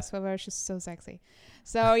yeah, obsessed with her. She's so sexy.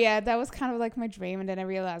 So yeah, that was kind of like my dream. And then I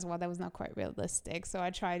realized, well, that was not quite realistic. So I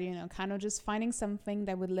tried, kind of just finding something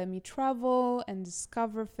that would let me travel and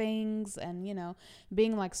discover things and,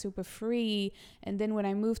 being like super free. And then when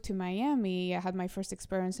I moved to Miami, I had my first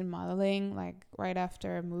experience in modeling, like right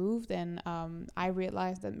after I moved. And I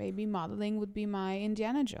realized that maybe modeling would be my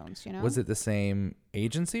Indiana Jones, Was it the same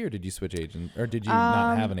agency or did you switch agent or did you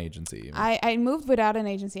not have an agency? Even? I moved without an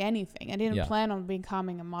agency, anything. I didn't Yeah. plan on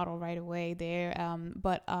becoming a model right away there.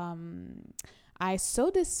 But I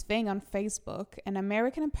saw this thing on Facebook, and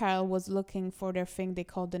American Apparel was looking for their thing they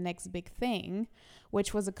called the next big thing,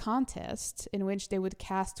 which was a contest in which they would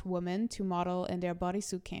cast women to model in their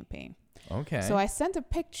bodysuit campaign. Okay. So I sent a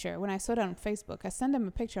picture when I saw that on Facebook. I sent them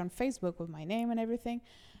a picture on Facebook with my name and everything.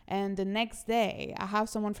 And the next day, I have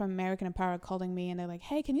someone from American Apparel calling me, and they're like,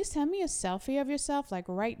 hey, can you send me a selfie of yourself, like,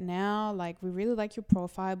 right now? Like, we really like your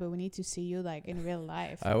profile, but we need to see you, like, in real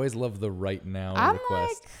life. I always love the right now I'm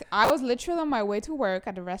request. like, I was literally on my way to work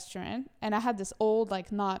at the restaurant, and I had this old,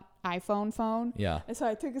 like, not iPhone phone. Yeah. And so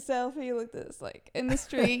I took a selfie like this, like, in the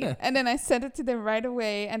street, and then I sent it to them right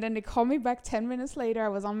away. And then they called me back 10 minutes later. I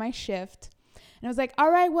was on my shift. And I was like, all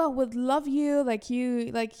right, well, we'd love you.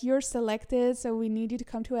 You're selected. So we need you to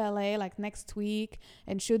come to LA like next week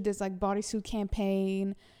and shoot this like bodysuit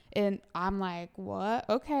campaign. And I'm like, what?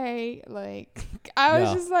 Okay. Like, I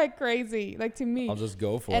was just like crazy. Like, to me. I'll just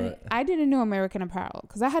go for and it. I didn't know American Apparel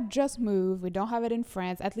because I had just moved. We don't have it in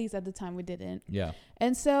France. At least at the time we didn't. Yeah.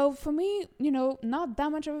 And so for me, not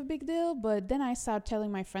that much of a big deal. But then I started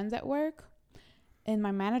telling my friends at work. And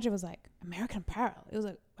my manager was like, American Apparel. It was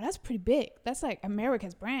like, well, that's pretty big. That's like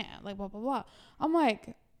America's brand. Like, blah, blah, blah. I'm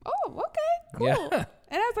like, oh, okay, cool. Yeah.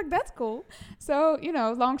 And I was like, that's cool. So,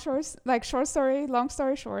 short story, long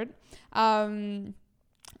story short.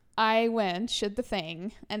 I went, shot the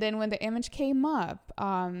thing. And then when the image came up,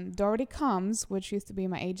 Dorothy Combs, which used to be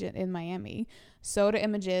my agent in Miami, saw the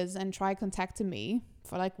images and tried contacting me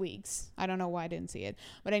for like weeks. I don't know why I didn't see it.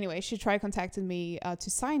 But anyway, she tried contacting me to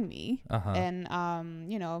sign me. Uh-huh. And,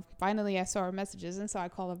 finally I saw her messages. And so I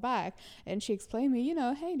called her back. And she explained me,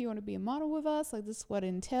 hey, do you want to be a model with us? Like, this is what it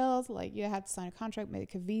entails. Like, you have to sign a contract,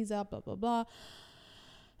 make a visa, blah, blah, blah.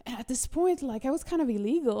 And at this point, like, I was kind of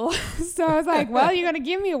illegal. So I was like, well, you're going to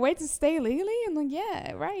give me a way to stay legally? I'm like,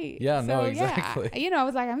 yeah, right. Yeah, so, no, exactly. Yeah, I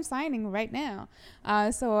was like, I'm signing right now.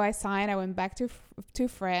 So I signed. I went back to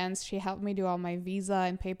France. She helped me do all my visa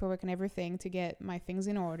and paperwork and everything to get my things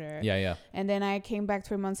in order. Yeah, yeah. And then I came back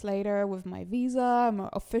 3 months later with my visa. I'm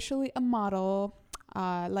officially a model.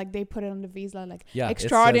 Like they put it on the visa, like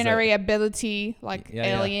extraordinary ability, like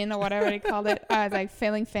alien or whatever they called it. Like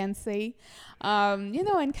feeling fancy,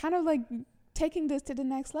 and kind of like taking this to the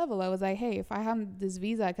next level. I was like, hey, if I have this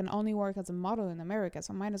visa, I can only work as a model in America,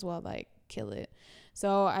 so I might as well like kill it.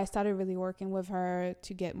 So I started really working with her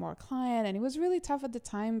to get more client, and it was really tough at the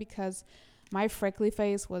time because my freckly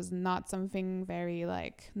face was not something very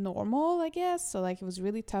like normal, I guess. So like it was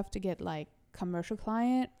really tough to get like commercial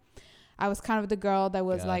client. I was kind of the girl that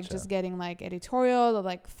was like just getting like editorial or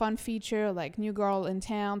like fun feature, like new girl in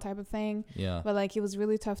town type of thing. Yeah. But like it was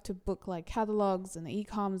really tough to book like catalogs and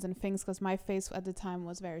e-coms and things because my face at the time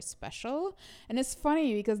was very special. And it's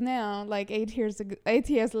funny because now, like 8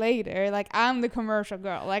 years later, like I'm the commercial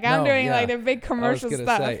girl. Like I'm doing like the big commercial stuff.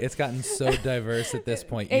 I was gonna say, it's gotten so diverse at this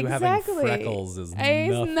point. You having freckles is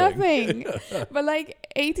nothing. But like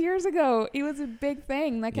 8 years ago, it was a big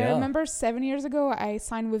thing. Like I remember 7 years ago, I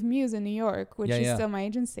signed with Muse in New York, which is still my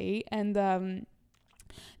agency, and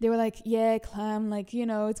they were like, yeah, Clem, like,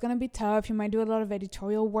 it's gonna be tough, you might do a lot of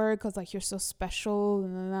editorial work because like you're so special,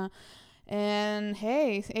 and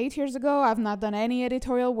hey, 8 years ago I've not done any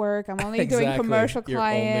editorial work. I'm only doing commercial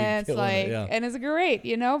clients, like and it's great,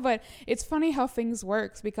 but it's funny how things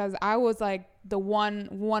works because I was like the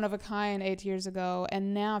one of a kind 8 years ago,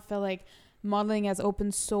 and now I feel like modeling has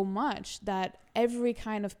opened so much that every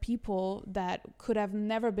kind of people that could have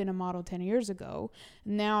never been a model 10 years ago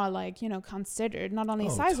now are like, considered not only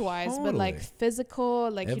size-wise, but like physical,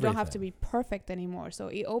 like everything. You don't have to be perfect anymore. So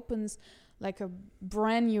it opens like a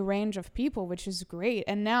brand new range of people, which is great.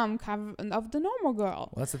 And now I'm kind of the normal girl.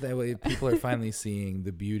 Well, that's the thing. People are finally seeing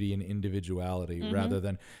the beauty and individuality rather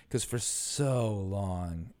than, because for so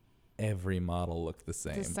long, every model looked the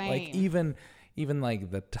same. The same. Like even like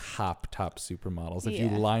the top supermodels, if you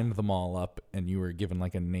Yeah. lined them all up and you were given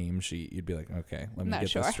like a name sheet, you'd be like, okay, let me Not get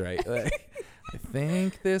sure. this straight. Like, I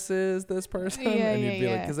think this is this person. Yeah, and you'd yeah, be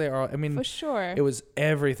like, yeah. because they are, I mean, For sure. it was,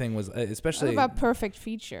 everything was, It was especially about perfect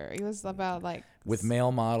feature. It was about like with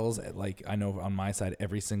male models, like I know on my side,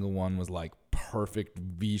 every single one was like perfect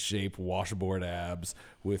V-shaped washboard abs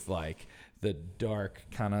with like the dark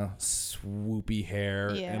kind of swoopy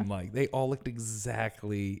hair. Yeah. And like they all looked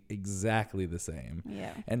exactly the same.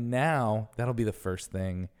 Yeah. And now that'll be the first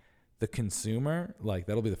thing the consumer, like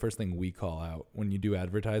that'll be the first thing we call out when you do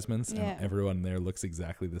advertisements Yeah. and everyone there looks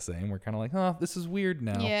exactly the same. We're kind of like, oh, this is weird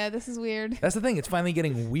now. Yeah, this is weird. That's the thing. It's finally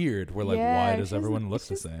getting weird. We're like, Yeah, why it's does just- everyone look it's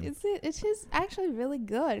the just- same? It's just actually really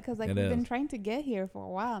good because like It we've been is. trying to get here for a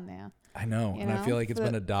while now. I know. You And I know? feel like it's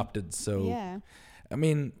been But- adopted so, Yeah. I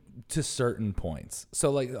mean, to certain points. So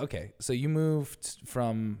like, okay, so you moved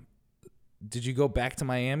from, did you go back to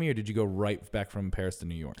Miami or did you go right back from Paris to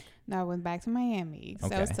New York? No, I went back to Miami. So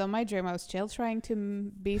Okay. it's still my dream. I was still trying to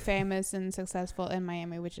be famous and successful in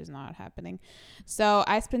Miami, which is not happening. So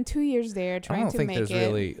I spent 2 years there I trying don't to think make there's it.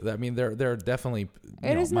 really, I mean, there are definitely,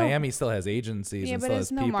 It is no- Miami still has agencies Yeah, and but still there's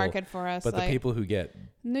has no people. market for us. But like, the people who get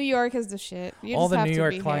New York is the shit. You all just the have New to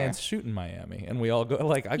York be clients here. shoot in Miami, and we all go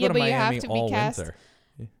like I Yeah, go to but you have Miami to be all cast winter.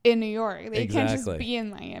 in New York. They can't Exactly. just be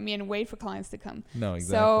in Miami and wait for clients to come. No,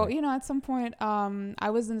 So, exactly. you know, at some point, I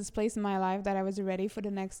was in this place in my life that I was ready for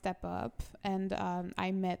the next step up. And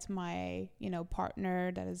I met my,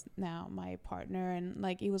 partner that is now my partner. And,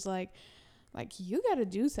 like, he was like, you got to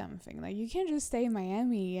do something. Like, you can't just stay in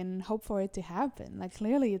Miami and hope for it to happen. Like,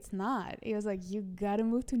 clearly it's not. He was like, you got to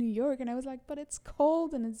move to New York. And I was like, but it's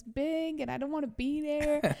cold and it's big and I don't want to be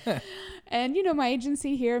there. And, my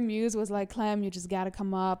agency here, Muse, was like, Clem, you just got to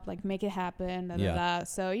come up, like, make it happen. Da, da, Yeah. da.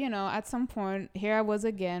 So, at some point, here I was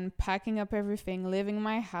again, packing up everything, leaving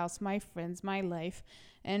my house, my friends, my life.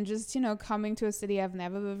 And just, coming to a city I've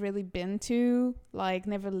never really been to, like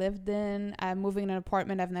never lived in. I'm moving in an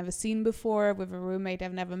apartment I've never seen before with a roommate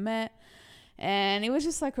I've never met. And it was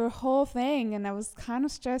just like her whole thing. And I was kind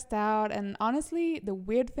of stressed out. And honestly, the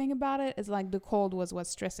weird thing about it is like the cold was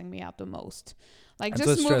what's stressing me out the most. Like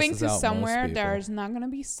That's just what moving stresses to out most somewhere people. there's not going to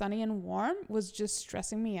be sunny and warm was just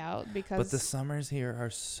stressing me out because But the summers here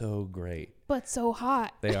are so great. but so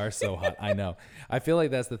hot. They are so hot. I know. I feel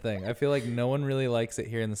like that's the thing. I feel like no one really likes it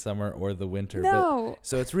here in the summer or the winter. No.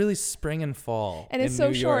 So it's really spring and fall. And it's in so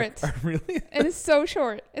New York short. are really. And it's so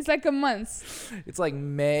short. It's like a month. It's like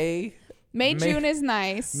May, June is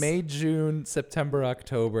nice. May, June, September,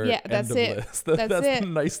 October. Yeah, that's end of it. list. That's that's it. a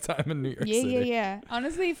nice time in New York Yeah, City. yeah.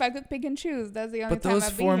 Honestly, if I could pick and choose, that's the only But time those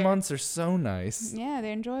I'd be 4 here. months are so nice. Yeah,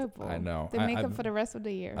 they're enjoyable. I know. They make up I've- for the rest of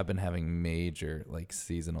the year. I've been having major like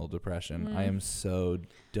seasonal depression. Mm. I am so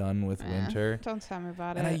done with winter. Don't tell me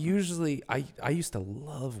about And it. I used to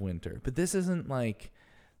love winter, but this isn't like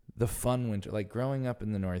the fun winter. Like growing up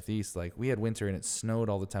in the Northeast, like we had winter and it snowed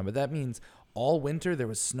all the time, but that means all winter there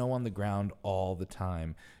was snow on the ground all the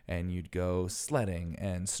time, and you'd go sledding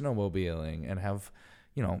and snowmobiling and have,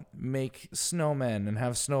 make snowmen and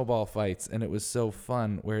have snowball fights, and it was so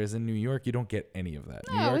fun. Whereas in New York, you don't get any of that.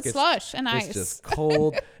 New No, York, it's slush and ice. it's just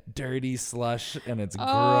cold, dirty slush, and it's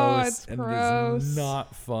Oh, gross, it's and gross. it's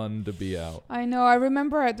not fun to be out. I know. I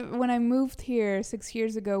remember when I moved here 6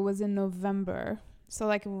 years ago was in November. So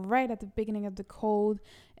like right at the beginning of the cold,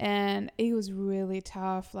 and it was really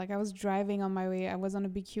tough. Like I was driving on my way. I was on a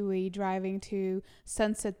BQE driving to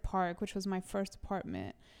Sunset Park, which was my first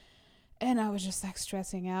apartment. And I was just like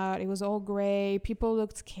stressing out. It was all gray. People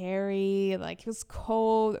looked scary. Like it was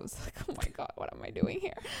cold. It was like, oh my God, what am I doing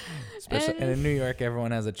here? Especially, and in New York,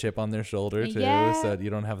 everyone has a chip on their shoulder too, Yeah. so you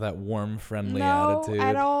don't have that warm, friendly No, attitude.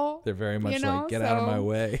 at all. They're very much You know, like, get out of my so-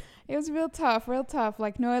 way. It was real tough.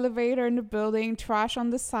 Like no elevator in the building, trash on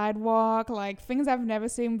the sidewalk, like things I've never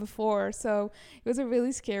seen before. So it was a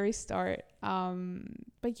really scary start.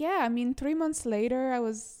 But yeah, I mean, 3 months later, I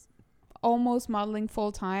was almost modeling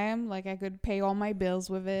full time. Like I could pay all my bills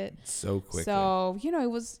with it. So quickly. So,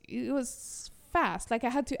 it was fast. Like I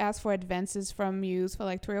had to ask for advances from Muse for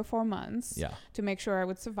like 3 or 4 months Yeah. to make sure I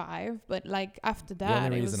would survive. But like after The that,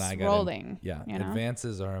 only it reason was I got rolling. Yeah. you know?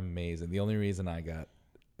 Advances are amazing. The only reason I got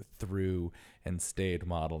through and stayed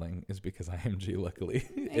modeling is because IMG luckily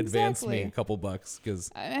advanced me Exactly. a couple bucks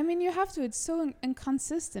because I mean, you have to. It's so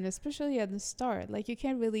inconsistent, especially at the start. Like, you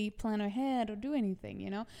can't really plan ahead or do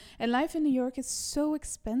anything, And life in New York is so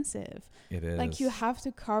expensive. it is. Like, you have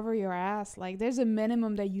to cover your ass. Like, there's a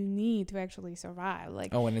minimum that you need to actually survive.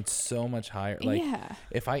 Like, Oh, and it's so much higher. Like, yeah.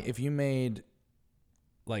 if you made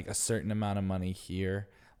like a certain amount of money here,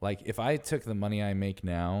 like if I took the money I make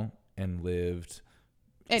now and lived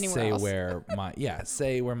Anywhere say else.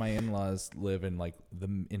 where my in-laws live in like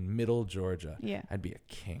in middle Georgia, Yeah. I'd be a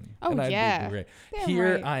king. Oh, and I'd yeah. be great. Damn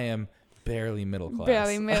Here right. I am barely middle class.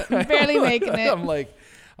 Barely making it.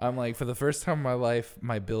 I'm like for the first time in my life,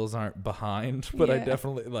 my bills aren't behind, but I Yeah.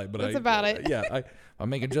 definitely That's about it. Yeah, I'm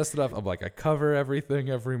making just enough. I'm like I cover everything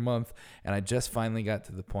every month, and I just finally got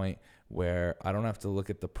to the point where I don't have to look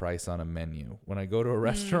at the price on a menu when I go to a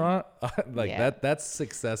restaurant. Yeah. That's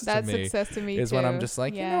success That's to me. success to me Is too. when I'm just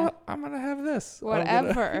like, yeah. you know what? I'm gonna have this.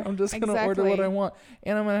 Whatever. I'm just gonna order what Exactly. I want,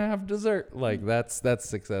 and I'm gonna have dessert. Like that's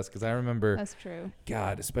success. Because I remember, That's true.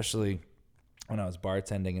 God, especially when I was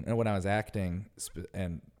bartending and when I was acting,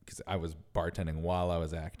 and because I was bartending while I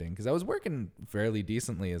was acting, because I was working fairly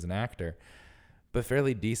decently as an actor. But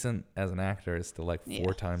fairly decent as an actor is still like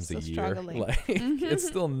 4 times still a year. struggling. Like it's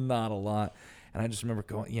still not a lot. And I just remember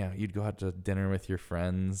you'd go out to dinner with your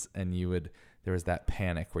friends and there was that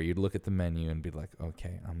panic where you'd look at the menu and be like,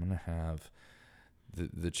 okay, I'm going to have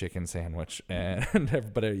the chicken sandwich and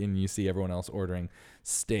everybody, and you see everyone else ordering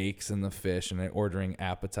steaks and the fish and ordering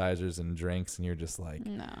appetizers and drinks. And you're just like,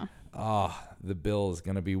 No. the bill is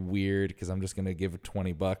going to be weird because I'm just going to give it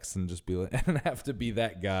 $20 and just be like, and have to be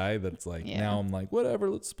that guy that's like, Yeah. now I'm like, whatever,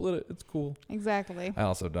 let's split it. It's cool. Exactly. I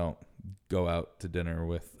also don't go out to dinner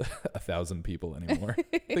with 1,000 people anymore.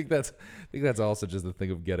 I think that's also just the thing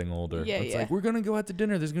of getting older. Yeah, It's yeah. like, we're going to go out to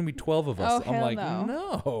dinner. There's going to be 12 of us. Oh, I'm hell like, no.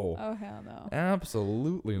 no, Oh, hell no.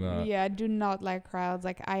 absolutely not. Yeah, I do not like crowds.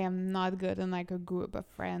 Like, I am not good in like a group of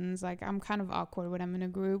friends. Like, I'm kind of awkward when I'm in a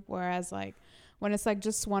group. Whereas, like, when it's like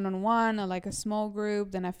just one-on-one or like a small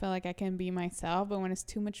group, then I feel like I can be myself. But when it's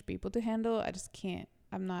too much people to handle, I just can't.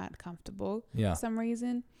 I'm not comfortable Yeah. for some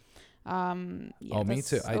reason. Me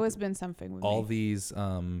too. It's always been something with All me. these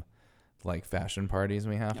like fashion parties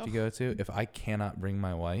we have to go to, if I cannot bring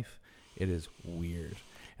my wife, it is weird.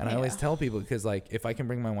 And I always Yeah. tell people, because like if I can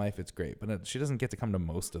bring my wife, it's great, but she doesn't get to come to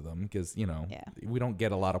most of them because we don't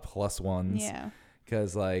get a lot of plus ones. Yeah.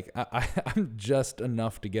 Because like I'm just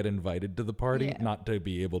enough to get invited to the party, Yeah. not to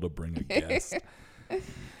be able to bring a guest.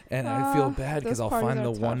 And I feel bad because those I'll parties find are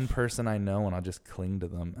the tough. one person I know and I'll just cling to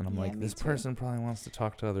them. And I'm Yeah, like, me this too. person probably wants to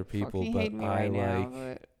talk to other people, Fucking but hate me I right now,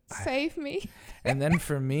 like. but save me. And then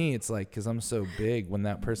for me, it's like, because I'm so big, when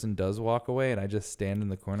that person does walk away and I just stand in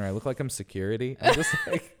the corner, I look like I'm security. I'm just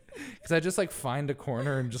like, because I just like find a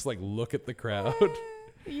corner and just like look at the crowd.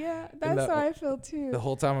 Yeah, that's how I feel too. The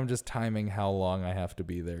whole time I'm just timing how long I have to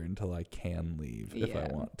be there until I can leave if I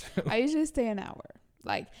Yeah. want to. I usually stay an hour.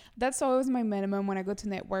 Like, that's always my minimum when I go to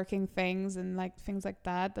networking things and like things like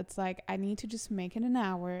that. That's like, I need to just make it an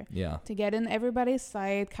hour Yeah. to get in everybody's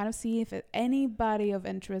site, kind of see if it's anybody of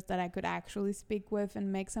interest that I could actually speak with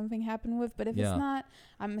and make something happen with. But if Yeah. it's not,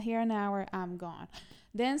 I'm here an hour, I'm gone.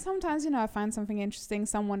 Then sometimes, I find something interesting,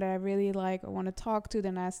 someone that I really like or want to talk to,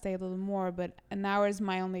 then I stay a little more. But an hour is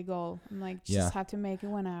my only goal. I'm like, just have to make it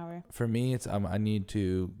 1 hour. For me, it's I need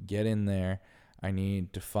to get in there. I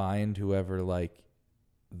need to find whoever like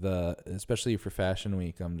especially for Fashion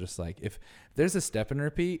Week. I'm just like, if there's a step and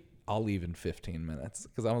repeat, I'll leave in 15 minutes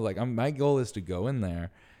because I'm like, my goal is to go in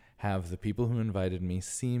there, have the people who invited me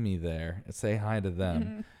see me there, say hi to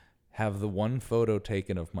them, have the one photo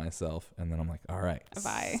taken of myself, and then I'm like, all right,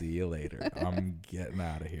 Bye. see you later. I'm getting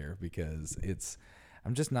out of here because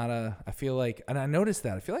I'm just not I feel like, and I noticed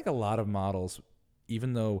that, I feel like a lot of models,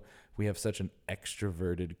 even though we have such an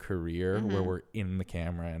extroverted career where we're in the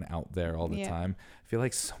camera and out there all the time, I feel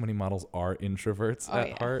like so many models are introverts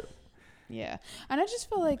at heart. Yeah. And I just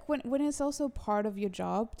feel like when it's also part of your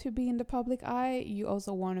job to be in the public eye, you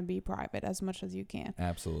also want to be private as much as you can.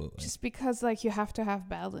 Absolutely. Just because like you have to have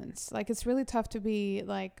balance. Like it's really tough to be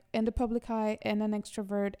like in the public eye and an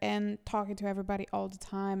extrovert and talking to everybody all the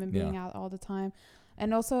time and being out all the time.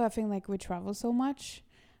 And also I think like we travel so much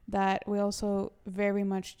that we also very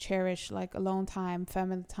much cherish like alone time,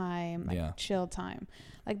 family time, like chill time.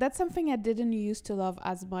 Like that's something I didn't used to love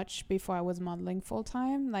as much before I was modeling full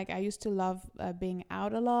time. Like I used to love being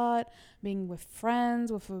out a lot, being with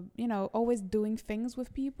friends, with always doing things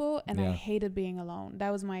with people, and I hated being alone.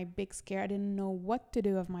 That was my big scare. I didn't know what to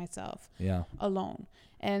do of myself alone.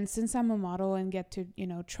 And since I'm a model and get to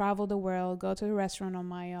travel the world, go to a restaurant on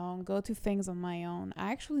my own, go to things on my own,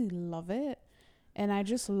 I actually love it. And I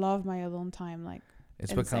just love my alone time. Like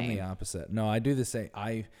it's become the opposite. No, I do the same.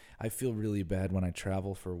 I feel really bad when I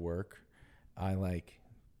travel for work. I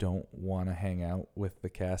don't want to hang out with the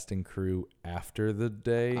casting crew after the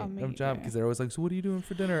day of job because they're always like, so what are you doing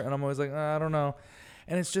for dinner? And I'm always like, I don't know.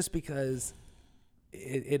 And it's just because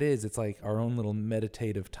it is. It's like our own little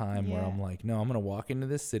meditative time where I'm like, no, I'm going to walk into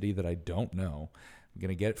this city that I don't know. I'm going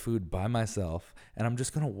to get food by myself, and I'm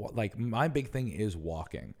just going to like, my big thing is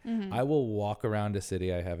walking. I will walk around a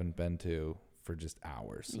city I haven't been to for just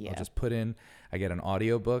hours. I'll just I get an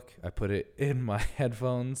audiobook, I put it in my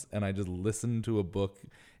headphones, and I just listen to a book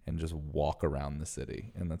and just walk around the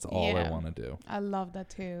city. And that's all I want to do. I love that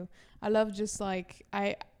too. I love just like,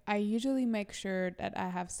 I usually make sure that I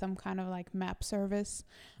have some kind of like map service,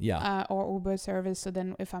 or Uber service. So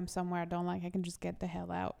then if I'm somewhere I don't like, I can just get the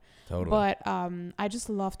hell out. Totally. But I just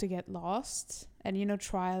love to get lost and, you know,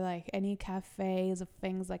 try like any cafes or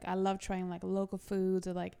things. Like I love trying like local foods,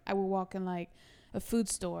 or like I will walk in like a food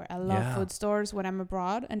store. I love food stores when I'm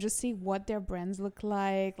abroad, and just see what their brands look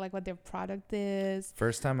like what their product is.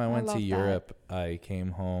 First time I went to Europe, I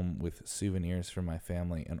came home with souvenirs for my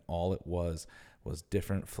family, and all it was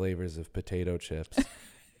different flavors of potato chips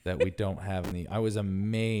that we don't have I was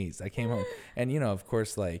amazed. I came home, and, you know, of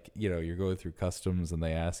course, like, you know, you're going through customs and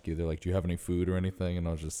they ask you, they're like, do you have any food or anything? And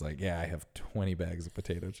I was just like, yeah, I have 20 bags of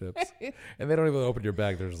potato chips. And they don't even open your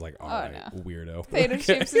bag. They're just like, all right, weirdo. Potato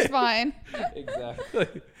chips is fine. Exactly.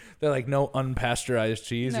 They're like, no unpasteurized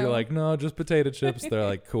cheese. No. You're like, no, just potato chips. They're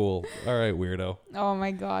like, cool. All right, weirdo. Oh my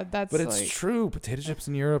God. But it's true. Potato chips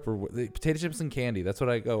in Europe, or potato chips and candy. That's what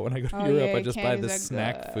I go. When I go to Europe, I just buy the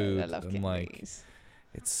snack food. I love candies. Like,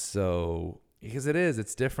 it's so, because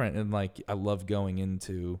it's different. And like, I love going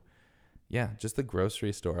into, just the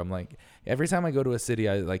grocery store. I'm like, every time I go to a city,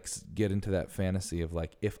 I like get into that fantasy of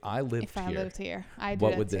like, if I lived here,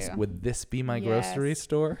 what would this be my grocery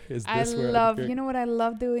store? Is this where you know what I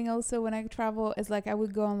love doing also when I travel is like, I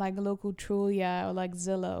would go on like local Trulia or like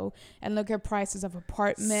Zillow and look at prices of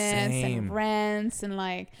apartments and rents, and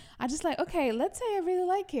like, I just like, okay, let's say I really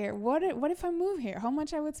like here. What if I move here? How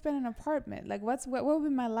much I would spend an apartment? Like, what would be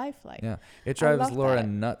my life like? Yeah, it drives Laura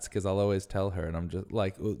nuts because I'll always tell her, and I'm just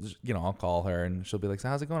like, you know, I'll call her and she'll be like, so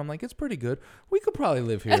how's it going? I'm like, it's pretty good. We could probably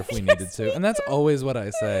live here if we needed to. And that's always what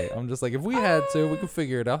I say. I'm just like, if we had to, we could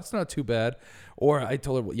figure it out. It's not too bad. Or I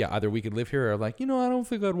told her, either we could live here, or like, you know, I don't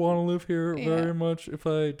think I'd want to live here very much if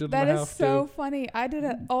I didn't have to. That is so funny. I do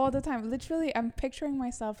that all the time. Literally, I'm picturing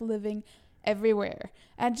myself living everywhere.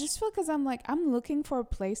 And just because I'm like, I'm looking for a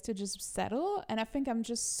place to just settle. And I think I'm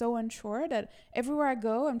just so unsure that everywhere I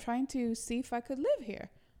go, I'm trying to see if I could live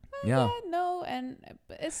here. No, and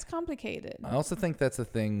it's complicated. I also think that's the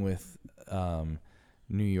thing with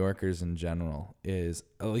New Yorkers in general is,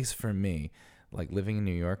 at least for me, like living in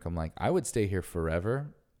New York, I'm like, I would stay here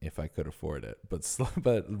forever if I could afford it.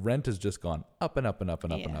 But rent has just gone up and up and up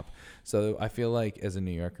and up and up. So I feel like as a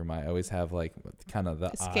New Yorker, I always have like kind of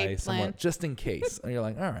the escape plan, just in case. And you're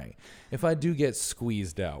like, all right, if I do get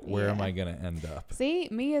squeezed out, where am I going to end up? See,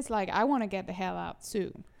 me is like, I want to get the hell out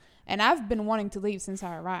soon. And I've been wanting to leave since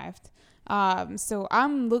I arrived. So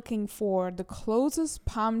I'm looking for the closest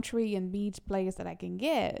palm tree and beach place that I can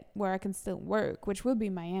get where I can still work, which would be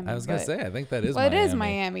Miami. I was going to say, I think that is Miami. Well, it is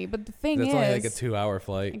Miami, but the thing is... That's only like a 2-hour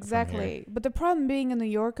flight. Exactly. But the problem being a New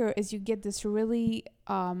Yorker is you get this really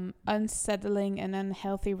unsettling and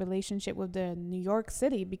unhealthy relationship with the New York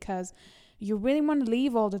City, because you really want to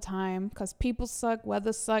leave all the time because people suck,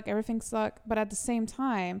 weather suck, everything suck. But at the same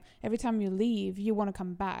time, every time you leave, you want to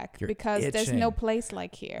come back because there's no place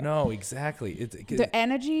like here. No, exactly. The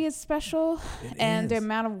energy is special, and the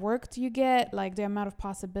amount of work you get, like the amount of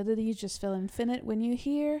possibilities, just feel infinite when you're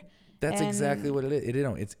here. That's exactly what it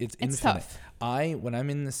is. It's infinite. Tough. When I'm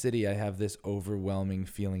in the city, I have this overwhelming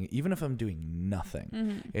feeling, even if I'm doing nothing.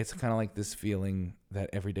 Mm-hmm. It's kind of like this feeling that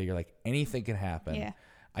every day you're like, anything can happen. Yeah.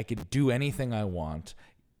 I could do anything I want.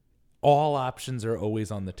 All options are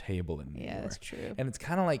always on the table in New York. Yeah, that's true. And it's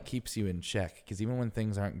kind of like keeps you in check, because even when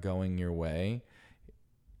things aren't going your way,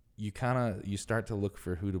 you start to look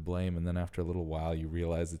for who to blame, and then after a little while you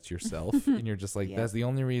realize it's yourself. And you're just like, that's the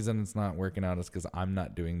only reason it's not working out is because I'm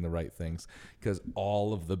not doing the right things, because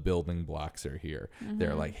all of the building blocks are here. Mm-hmm.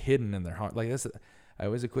 They're like hidden in their heart. Like this, I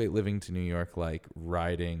always equate living to New York like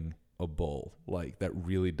riding a bull, like that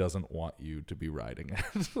really doesn't want you to be riding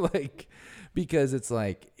it. Like, because it's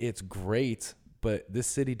like, it's great, but this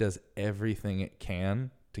city does everything it can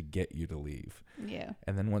to get you to leave. Yeah.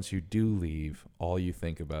 And then once you do leave, all you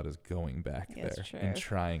think about is going back there and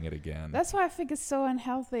trying it again. That's why I think it's so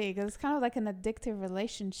unhealthy, because it's kind of like an addictive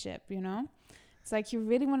relationship, you know? It's like you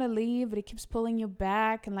really want to leave, but it keeps pulling you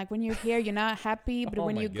back. And like when you're here, you're not happy, but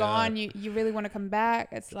when you're gone, you really want to come back.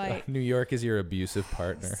 It's like New York is your abusive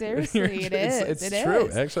partner. Seriously, it is. It's true.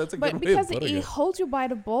 Actually, that's a good way of putting it. But because it holds you by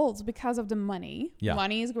the balls because of the money. Yeah.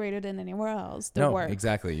 Money is greater than anywhere else. The work.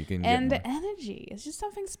 Exactly. You can and the energy. It's just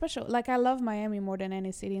something special. Like I love Miami more than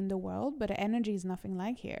any city in the world, but the energy is nothing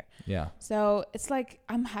like here. Yeah. So it's like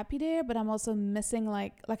I'm happy there, but I'm also missing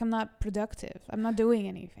like I'm not productive. I'm not doing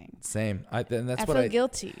anything. Same. I feel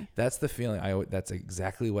guilty. That's the feeling. That's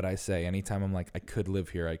exactly what I say. Anytime I'm like, I could live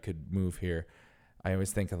here, I could move here. I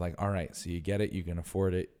always think of like, all right, so you get it, you can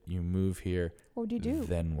afford it, you move here. What do you do?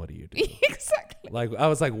 Then what do you do? Exactly. Like I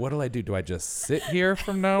was like, what do I do? Do I just sit here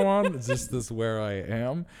from now on? Is this where I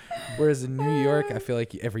am? Whereas in New York, I feel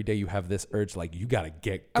like every day you have this urge, like you gotta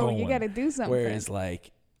get going. Oh, you gotta do something. Whereas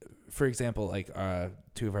like, for example, like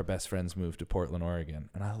two of our best friends moved to Portland, Oregon,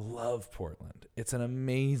 and I love Portland. It's an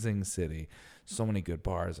amazing city. So many good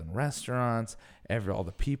bars and restaurants. All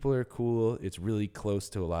the people are cool. It's really close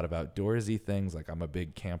to a lot of outdoorsy things. Like I'm a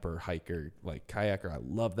big camper, hiker, like kayaker. I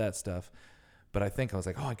love that stuff. But I was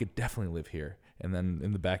like, oh, I could definitely live here. And then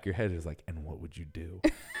in the back of your head is like, and what would you do?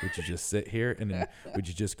 Would you just sit here? And then would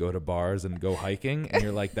you just go to bars and go hiking? And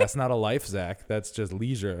you're like, that's not a life, Zach. That's just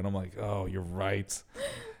leisure. And I'm like, oh, you're right.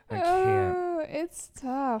 I can't. Oh, it's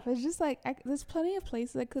tough. It's just like there's plenty of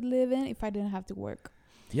places I could live in if I didn't have to work.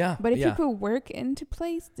 Yeah. But if you put work into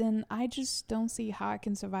place, then I just don't see how I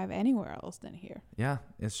can survive anywhere else than here. Yeah.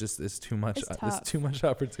 It's too much. It's too much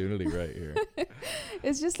opportunity right here.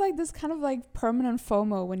 It's just like this kind of like permanent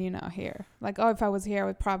FOMO when you're not here. Like, oh, if I was here, I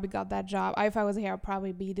would probably got that job. If I was here, I'd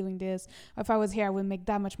probably be doing this. If I was here, I would make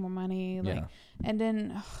that much more money. Like, and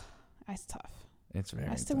then it's tough. It's very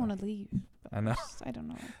I still want to leave. I know. I don't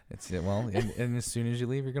know. And as soon as you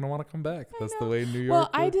leave, you're going to want to come back. That's the way New York Well,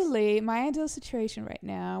 works. ideally, my ideal situation right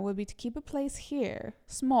now would be to keep a place here,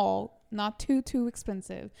 small, not too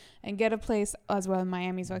expensive, and get a place as well in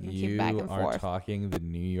Miami so I can keep back and forth. You are talking the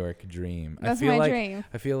New York dream. That's my dream.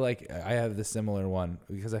 I feel like I have the similar one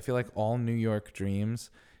because I feel like all New York dreams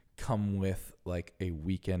come with like a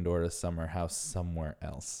weekend or a summer house somewhere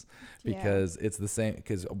else because it's the same.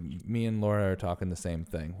 Because me and Laura are talking the same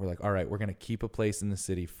thing. We're like, all right, we're going to keep a place in the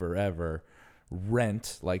city forever,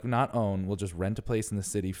 rent, like not own. We'll just rent a place in the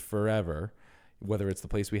city forever, whether it's the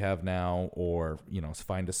place we have now or,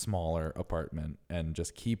 find a smaller apartment and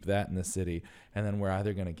just keep that in the city. And then we're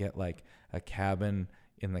either going to get like a cabin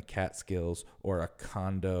in the Catskills or a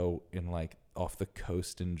condo in like off the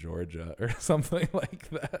coast in Georgia or something like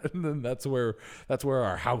that, and then that's where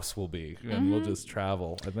our house will be, and we'll just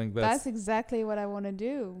travel. I think that's exactly what I want to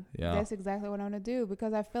do. That's exactly what I want to do,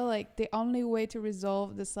 because I feel like the only way to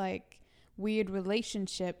resolve this like weird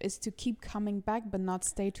relationship is to keep coming back but not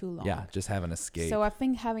stay too long. Just have an escape. So I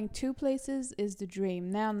think having two places is the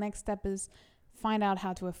dream. Now next step is find out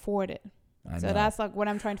how to afford it. So that's like what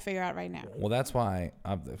I'm trying to figure out right now. Well, that's why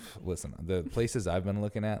listen, the places I've been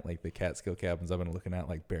looking at, like the Catskill cabins I've been looking at,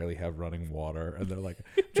 like barely have running water, and they're like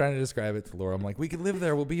trying to describe it to Laura. I'm like, we could live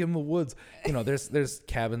there. We'll be in the woods. There's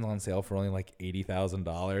cabins on sale for only like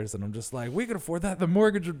 $80,000, and I'm just like, we could afford that. The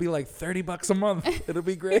mortgage would be like $30 a month. It'll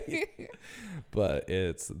be great. But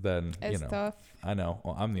it's tough. I know.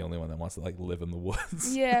 Well, I'm the only one that wants to like live in the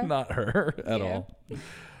woods. Yeah. Not her at all.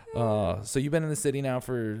 So you've been in the city now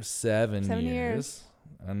for 7 years.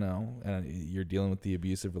 I know. And you're dealing with the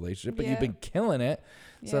abusive relationship, but you've been killing it.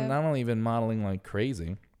 So not only been modeling like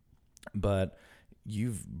crazy, but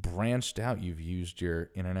you've branched out. You've used your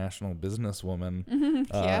international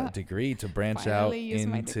businesswoman degree to branch out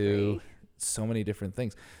into so many different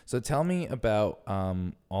things. So tell me about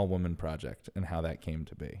All Women Project and how that came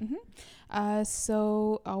to be.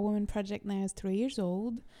 So All Women Project now is 3 years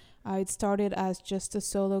old. It started as just a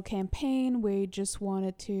solo campaign. We just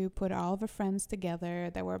wanted to put all of our friends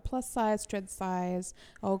together that were plus size, straight size,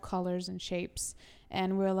 all colors and shapes.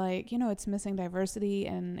 And we're like, it's missing diversity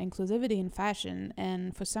and inclusivity in fashion.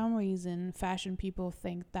 And for some reason, fashion people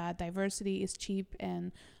think that diversity is cheap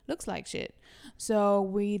and looks like shit. So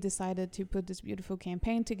we decided to put this beautiful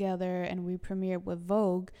campaign together, and we premiered with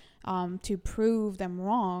Vogue to prove them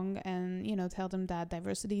wrong and, tell them that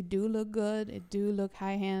diversity do look good, it do look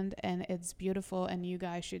high-end, and it's beautiful, and you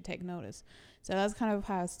guys should take notice. So that's kind of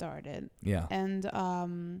how it started. Yeah.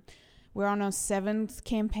 And we're on our 7th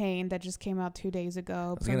campaign that just came out 2 days ago.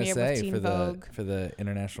 I was going to say, for the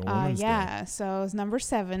International Women's Day. So it's number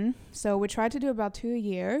 7. So we try to do about 2 a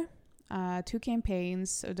year, 2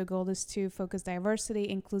 campaigns. So the goal is to focus diversity,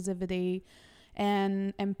 inclusivity,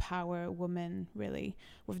 and empower women really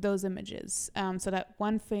with those images. So that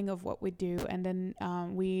one thing of what we do, and then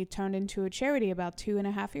we turned into a charity about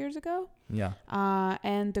 2.5 years ago. Yeah.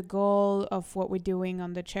 And the goal of what we're doing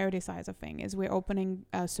on the charity side of things is we're opening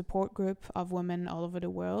a support group of women all over the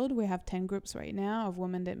world. We have 10 groups right now of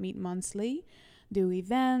women that meet monthly, do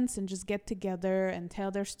events, and just get together and tell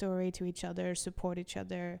their story to each other, support each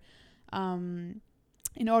other,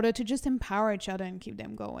 in order to just empower each other and keep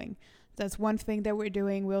them going. That's one thing that we're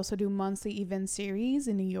doing. We also do monthly event series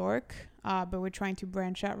in New York, but we're trying to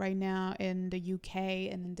branch out right now in the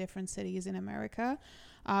UK and in different cities in America.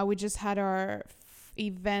 We just had our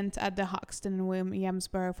event at the Hoxton in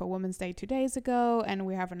Williamsburg for Women's Day 2 days ago, and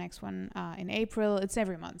we have our next one in April. It's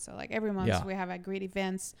every month. So like every month we have great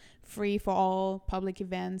events, free for all, public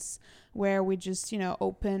events, where we just,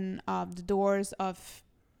 open the doors of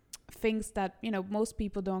things that, most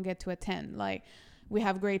people don't get to attend. Like we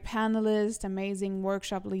have great panelists, amazing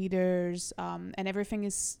workshop leaders, and everything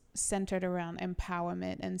is centered around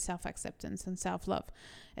empowerment and self-acceptance and self-love.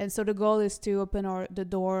 And so the goal is to open the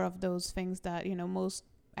door of those things that, most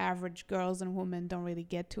average girls and women don't really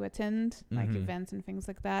get to attend, like events and things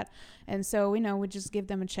like that. And so, we just give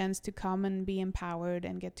them a chance to come and be empowered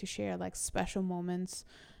and get to share like special moments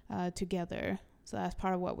together. So that's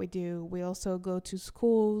part of what we do. We also go to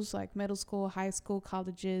schools like middle school, high school,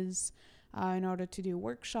 colleges, in order to do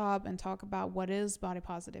workshop and talk about what is body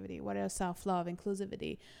positivity, what is self-love,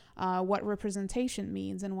 inclusivity, what representation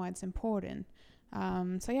means and why it's important.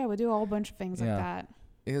 We do a whole bunch of things like that.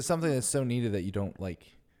 It's something that's so needed that you don't like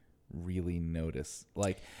really notice.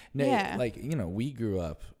 Like we grew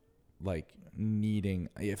up like needing,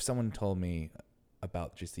 if someone told me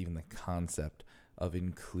about just even the concept of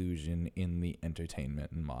inclusion in the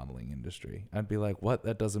entertainment and modeling industry, I'd be like, what?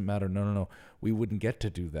 That doesn't matter. No. We wouldn't get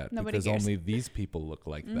to do that. Nobody because cares. Only these people look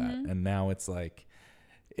like that. And now it's like,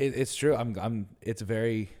 it's true. It's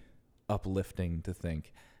very uplifting to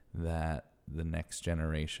think that the next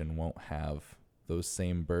generation won't have those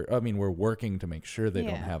same burdens. I mean, we're working to make sure they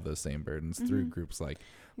don't have those same burdens through groups like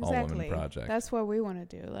All Women Project. That's what we want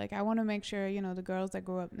to do. Like, I want to make sure, the girls that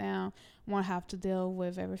grow up now won't have to deal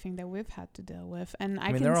with everything that we've had to deal with. And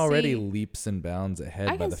I mean, they're already leaps and bounds ahead.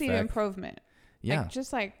 I can see the improvement. Yeah. Like,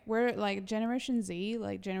 just like we're like Generation Z,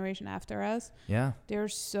 like generation after us. Yeah. They're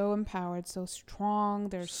so empowered, so strong.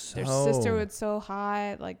 Their sisterhood so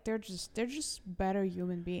high. Like they're just better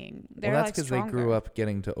human being. They're that's because they grew up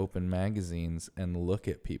getting to open magazines and look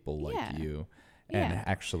at people like you. And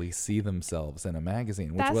actually see themselves in a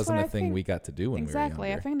magazine, which wasn't a thing we got to do when we were younger.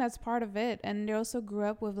 Exactly. I think that's part of it. And they also grew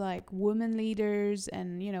up with like women leaders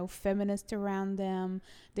and, feminists around them.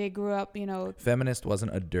 They grew up, Feminist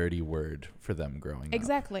wasn't a dirty word for them growing up.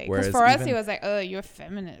 Exactly. Because for us, it was like, oh, you're a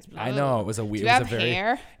feminist. Blah, I know. It was a weird. Do you have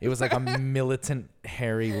hair? It was like a militant,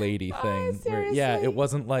 hairy lady thing. Seriously? It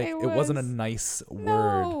wasn't like, it wasn't a nice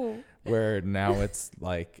word. Where now it's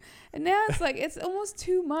like... And now it's like, it's almost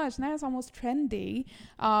too much. Now it's almost trendy.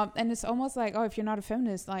 And it's almost like, oh, if you're not a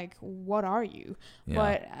feminist, like, what are you? Yeah.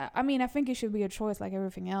 But, I mean, I think it should be a choice like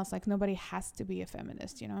everything else. Like, nobody has to be a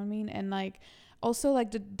feminist, you know what I mean? And, like, also,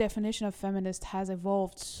 like, the definition of feminist has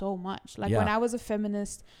evolved so much. Like, when I was a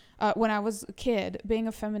feminist, when I was a kid, being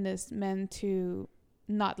a feminist meant to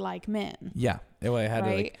not like men. Yeah. It had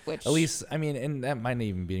to at least, I mean, and that might not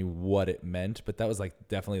even be what it meant, but that was like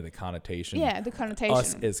definitely the connotation. Yeah, the connotation.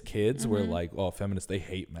 Us as kids were like, oh, feminists, they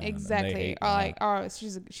hate men. Exactly. Or like, oh,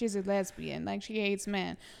 she's a lesbian. Like she hates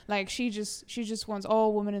men. Like she just wants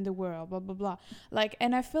all women in the world, blah, blah, blah. Like,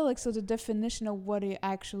 and I feel like so the definition of what it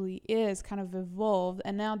actually is kind of evolved.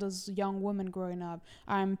 And now those young women growing up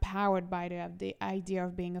are empowered by the idea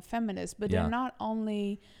of being a feminist, but they're not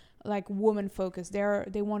only like woman focused.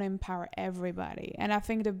 They want to empower everybody. And I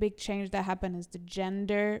think the big change that happened is the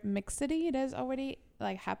gender mixity that is already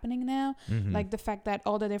like happening now. Like the fact that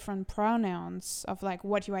all the different pronouns of like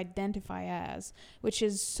what you identify as, which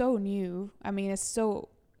is so new. I mean, it's so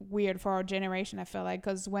weird for our generation, I feel like,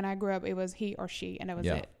 because when I grew up it was he or she and that was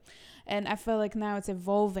it. And I feel like now it's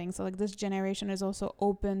evolving. So like this generation is also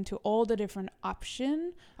open to all the different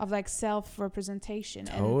option of like self-representation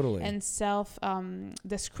and self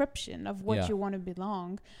description of what you want to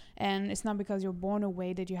belong. And it's not because you're born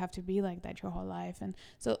away that you have to be like that your whole life. And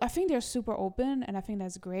so I think they're super open, and I think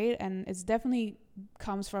that's great. And it's definitely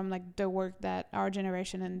comes from like the work that our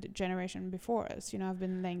generation and the generation before us, have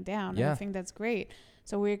been laying down. And I think that's great.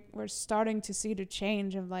 So we're starting to see the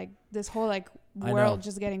change of like this whole like world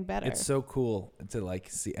just getting better. It's so cool to like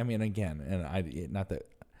see. I mean, again, and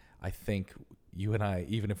I think you and I,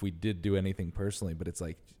 even if we did do anything personally, but it's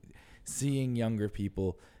like seeing younger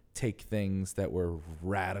people take things that were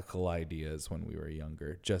radical ideas when we were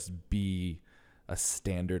younger, just be a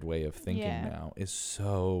standard way of thinking now is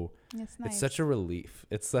so, it's such a relief.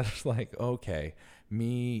 It's such like, okay,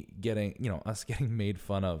 us getting made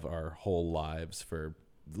fun of our whole lives for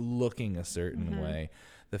looking a certain way.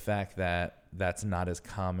 The fact that that's not as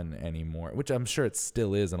common anymore, which I'm sure it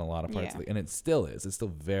still is in a lot of parts and it still is. It's still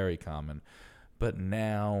very common. But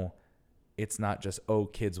now it's not just, oh,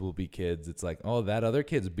 kids will be kids. It's like, oh, that other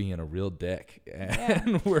kid's being a real dick.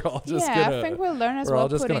 And we're all just I think we'll learn as well. We're all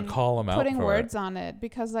just going to call them out for putting words on it.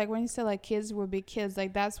 Because like when you say like kids will be kids,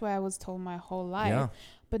 like that's what I was told my whole life. Yeah.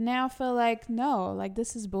 But now I feel like, no, like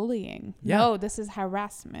this is bullying. Yeah. No, this is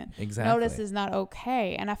harassment. Exactly. No, this is not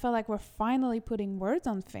okay. And I feel like we're finally putting words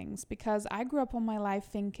on things, because I grew up all my life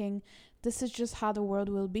thinking this is just how the world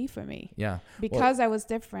will be for me. Yeah. Because I was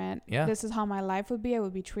different. Yeah. This is how my life would be. I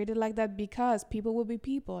would be treated like that because people will be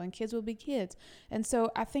people and kids will be kids. And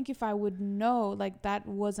so I think if I would know like that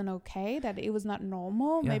wasn't okay, that it was not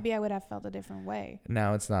normal, maybe I would have felt a different way.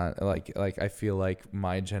 Now it's not like I feel like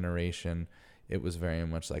my generation, it was very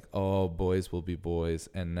much like, oh, boys will be boys.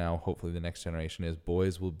 And now hopefully the next generation is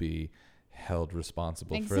boys will be held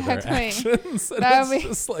responsible for their actions. And it's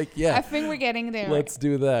just like, I think we're getting there. Let's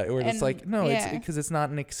do that. We're just like, no, it's because it's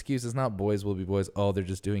not an excuse. It's not boys will be boys. Oh, they're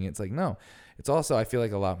just doing it. It's like, no, it's also, I feel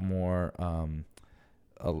like a lot more,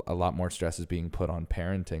 a lot more stress is being put on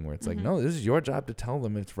parenting, where it's like, no, this is your job to tell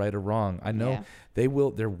them it's right or wrong. I know there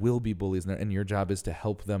will be bullies there, and your job is to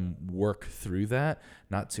help them work through that,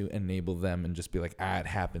 not to enable them and just be like, it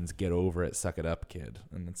happens, get over it, suck it up, kid.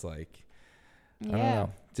 And it's like, I don't know,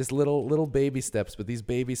 just little baby steps, but these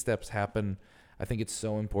baby steps happen. I think it's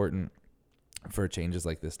so important for changes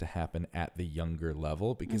like this to happen at the younger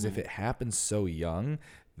level, because if it happens so young,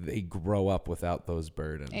 they grow up without those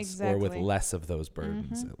burdens, or with less of those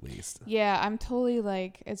burdens at least. Yeah, I'm totally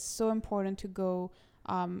like, it's so important to go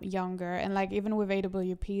younger. And like even with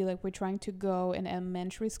AWP, like we're trying to go in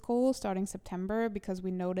elementary school starting September, because we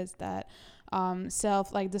noticed that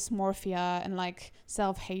dysmorphia and like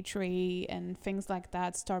self-hatred and things like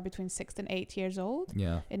that start between 6 and 8 years old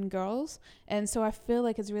in girls. And so I feel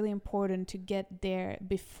like it's really important to get there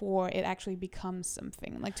before it actually becomes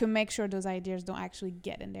something, like to make sure those ideas don't actually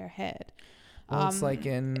get in their head. Well, it's like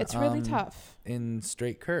it's really tough in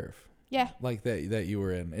Straight Curve. Yeah. Like that you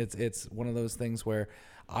were in. It's one of those things where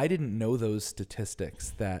I didn't know those statistics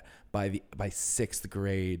that by 6th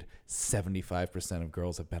grade, 75% of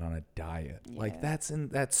girls have been on a diet. Yeah. Like that's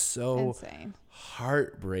so insane,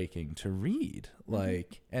 heartbreaking to read.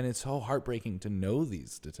 Like, and it's so heartbreaking to know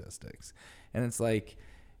these statistics. And it's like,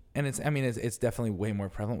 it's definitely way more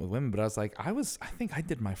prevalent with women, but I was like, I think I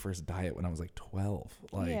did my first diet when I was like 12.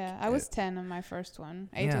 Like, I was 10 on my first one,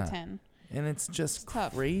 8 to 10. And it's just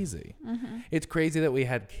crazy. It's crazy that we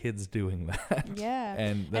had kids doing that. Yeah.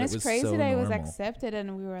 And it's crazy so that it was normal. Accepted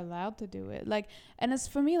and we were allowed to do it. Like, and it's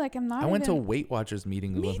for me, like, I went to a Weight Watchers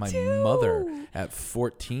meeting with my mother at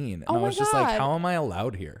 14. And I was just like, how am I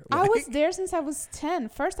allowed here? Like, I was there since I was 10.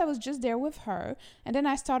 First, I was just there with her. And then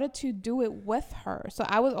I started to do it with her. So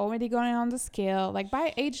I was already going on the scale. Like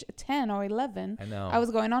by age 10 or 11, I was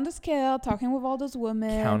going on the scale, talking with all those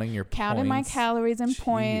women. Counting my calories and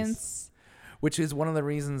points. Which is one of the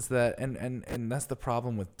reasons that, and that's the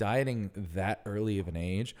problem with dieting that early of an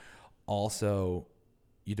age. Also,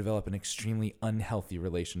 you develop an extremely unhealthy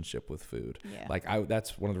relationship with food. Yeah. Like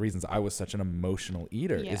that's one of the reasons I was such an emotional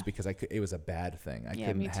eater is because it was a bad thing. I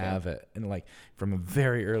couldn't have it. And like from a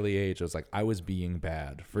very early age, I was like, I was being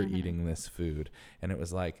bad for eating this food. And it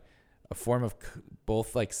was like a form of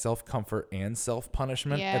both like self-comfort and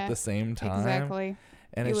self-punishment at the same time. Exactly.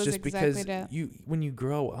 And it's just because when you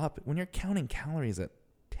grow up, when you're counting calories at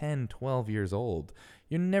 10, 12 years old,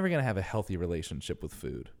 you're never going to have a healthy relationship with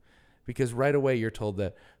food, because right away you're told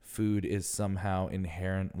that food is somehow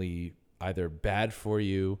inherently either bad for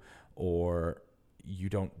you, or you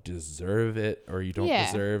don't deserve it, or you don't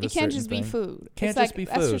deserve a certain thing. It can't just be food. Can't just be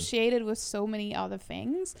food. It's associated with so many other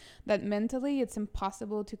things that mentally it's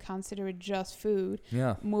impossible to consider it just food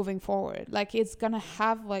moving forward. Like it's going to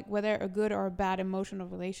have like whether a good or a bad emotional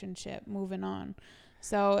relationship moving on.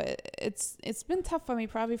 So it's been tough for me,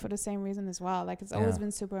 probably for the same reason as well. Like it's always been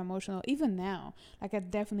super emotional. Even now, like I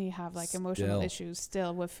definitely have like emotional issues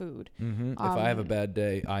still with food. If I have a bad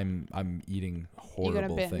day, I'm eating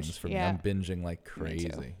horrible things for me. I'm binging like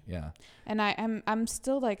crazy. Yeah. And I'm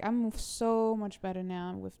still like, I'm so much better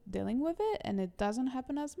now with dealing with it, and it doesn't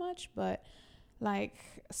happen as much. But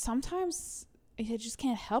like sometimes I just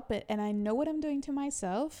can't help it, and I know what I'm doing to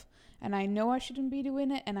myself, and I know I shouldn't be doing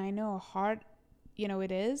it, and I know a heart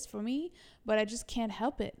it is for me, but I just can't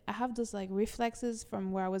help it. I have those like reflexes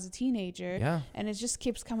from where I was a teenager, and it just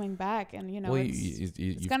keeps coming back, and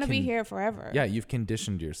it's gonna be here forever. Yeah, you've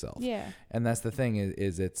conditioned yourself. Yeah, and that's the thing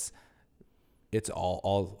is it's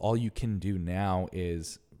all you can do now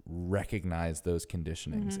is recognize those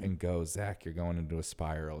conditionings and go, Zach, you're going into a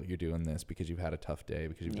spiral. You're doing this because you've had a tough day,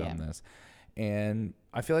 because you've done this. And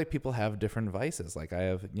I feel like people have different vices. Like I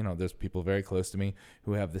have, there's people very close to me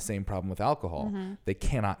who have the same problem with alcohol. They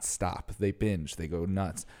cannot stop. They binge. They go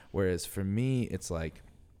nuts. Whereas for me, it's like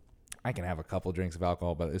I can have a couple drinks of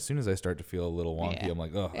alcohol, but as soon as I start to feel a little wonky, I'm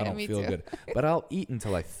like, I don't feel good. But I'll eat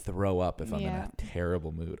until I throw up if I'm in a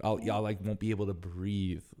terrible mood. I'll like won't be able to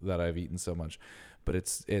breathe that I've eaten so much. But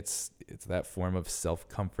it's that form of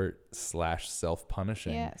self-comfort /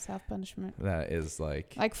 self-punishing. Yeah, self-punishment. That is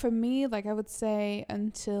like for me, like I would say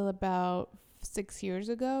until about 6 years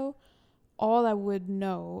ago, all I would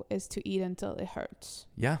know is to eat until it hurts.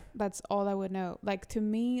 Yeah. That's all I would know. Like to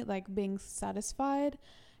me, like being satisfied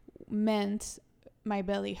meant my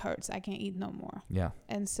belly hurts. I can't eat no more. Yeah.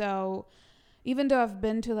 And so even though I've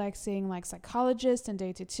been to like seeing like psychologists and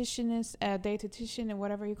dietitian and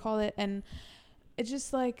whatever you call it, and it's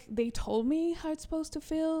just like they told me how it's supposed to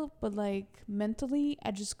feel, but like mentally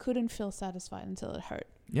I just couldn't feel satisfied until it hurt.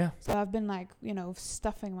 Yeah. So I've been like,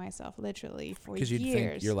 stuffing myself literally for years. Because you'd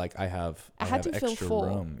think you're like, I had to feel full.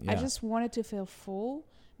 Room. Yeah. I just wanted to feel full,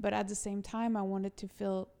 but at the same time I wanted to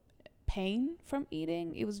feel pain from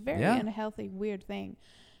eating. It was very unhealthy, weird thing.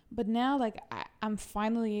 But now like I'm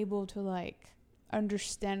finally able to like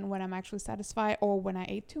understand when I'm actually satisfied or when I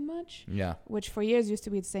ate too much. Yeah. Which for years used to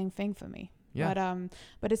be the same thing for me. Yeah.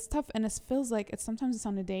 But it's tough, and it feels like sometimes it's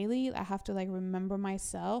on a daily. I have to like remember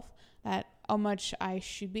myself that how much I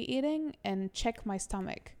should be eating and check my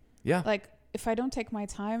stomach. Yeah. Like if I don't take my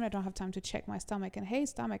time, I don't have time to check my stomach. And hey,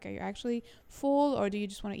 stomach, are you actually full, or do you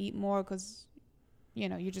just want to eat more because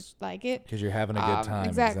you just like it? Because you're having a good time.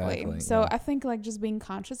 Exactly. So I think like just being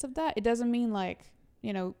conscious of that. It doesn't mean like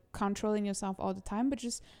controlling yourself all the time, but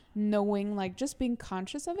just knowing, like just being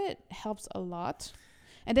conscious of it helps a lot.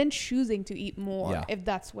 And then choosing to eat more if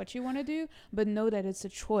that's what you want to do, but know that it's a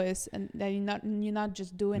choice and that you're not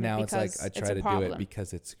just doing it because it's like I try to do it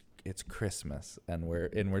because it's Christmas and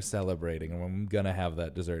we're celebrating and I'm gonna have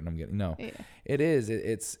that dessert and I'm getting it is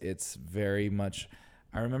it's very much.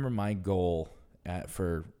 I remember my goal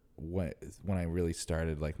for when I really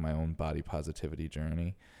started like my own body positivity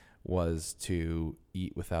journey was to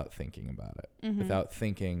eat without thinking about it, without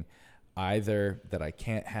thinking either that I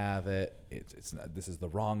can't have it, it's not, this is the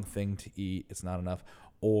wrong thing to eat, it's not enough,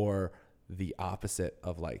 or the opposite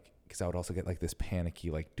of like, because I would also get like this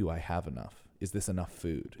panicky, like, do I have enough? Is this enough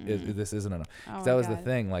food? This isn't enough. Because that was the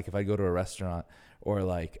thing. Like if I go to a restaurant or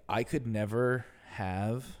like I could never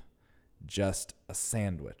have just a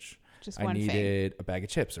sandwich. I needed a bag of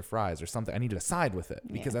chips or fries or something. I needed a side with it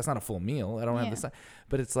because that's not a full meal. I don't have the side.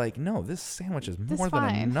 But it's like, no, this sandwich is more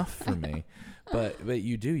than enough for me. But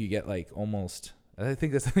you get like almost, I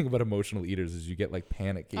think that's the thing about emotional eaters is you get like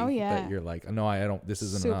panicky. That you're like, no, I don't, this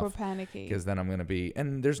isn't enough. Super panicky. Because then I'm going to be,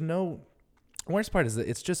 and there's no, worst part is that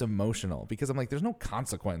it's just emotional because I'm like, there's no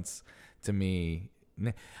consequence to me.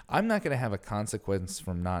 I'm not going to have a consequence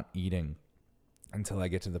from not eating until I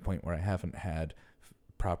get to the point where I haven't had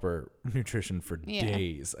proper nutrition for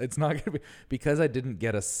days. It's not going to be because I didn't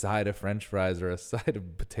get a side of French fries or a side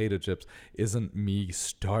of potato chips isn't me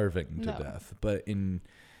starving to death. But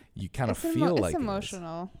you kind of feel like it's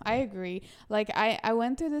emotional. I agree. Like I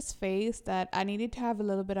went through this phase that I needed to have a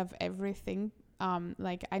little bit of everything.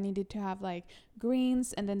 Like I needed to have like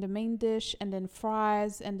greens and then the main dish and then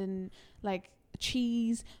fries and then like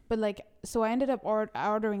cheese, but like so I ended up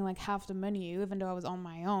ordering like half the menu even though I was on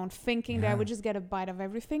my own, thinking that I would just get a bite of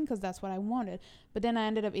everything because that's what I wanted. But then I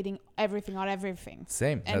ended up eating everything on everything.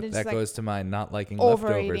 Same. And that like goes to my not liking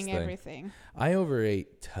leftovers thing. Overeating everything. I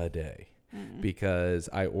overate today because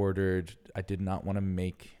I did not want to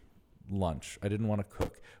make lunch. I didn't want to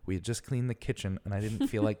cook. We had just cleaned the kitchen and I didn't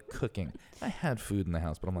feel like cooking. I had food in the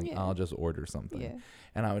house, but I'm like, I'll just order something.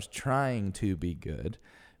 And I was trying to be good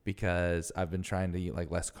because I've been trying to eat like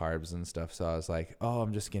less carbs and stuff. So I was like,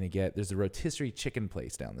 I'm just going to there's a rotisserie chicken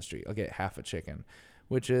place down the street. I'll get half a chicken,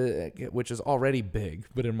 which is already big.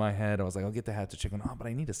 But in my head, I was like, I'll get the half a chicken. Oh, but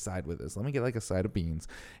I need a side with this. Let me get like a side of beans.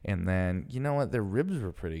 And then, you know what? Their ribs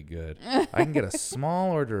were pretty good. I can get a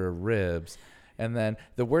small order of ribs. And then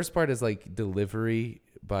the worst part is like delivery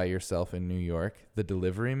by yourself in New York. The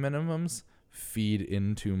delivery minimums feed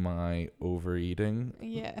into my overeating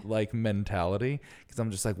like mentality because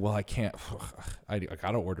I'm just like, well, I can't. I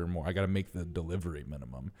gotta order more. I gotta make the delivery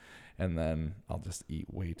minimum, and then I'll just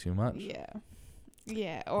eat way too much. Yeah,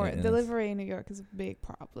 Yeah, or It is. delivery in New York is a big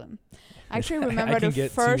problem. I actually remember the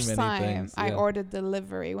first time I ordered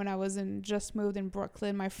delivery when I was just moved in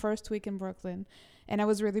Brooklyn, my first week in Brooklyn, and I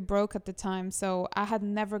was really broke at the time. So I had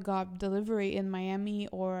never got delivery in Miami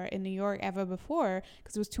or in New York ever before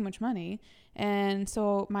because it was too much money. And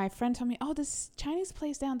so my friend told me, oh, this Chinese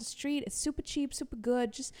place down the street, it's super cheap, super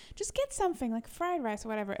good. Just get something like fried rice or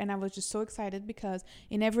whatever. And I was just so excited because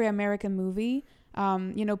in every American movie,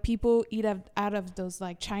 people eat out of those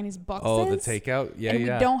like Chinese boxes. Oh, the takeout? Yeah, and we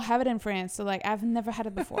don't have it in France. So like I've never had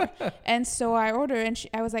it before. And so I ordered and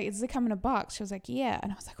I was like, does it come in a box? She was like, yeah.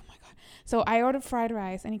 And I was like, oh my God. So I ordered fried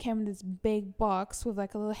rice and it came in this big box with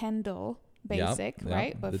like a little handle, basic,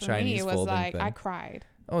 right? But the for Chinese me, it was like, thing. I cried.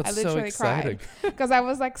 Oh, it's I literally so exciting. cried because I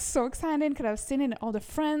was like so excited because I've seen it in all the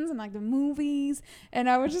Friends and like the movies, and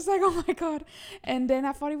I was just like, oh my God. And then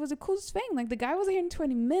I thought it was the coolest thing. Like the guy was here in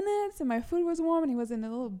 20 minutes and my food was warm and he was in a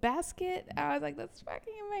little basket. I was like, that's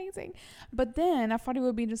fucking amazing. But then I thought it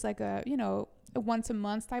would be just like a once a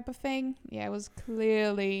month type of thing. Yeah, it was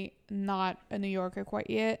clearly not a New Yorker quite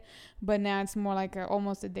yet, but now it's more like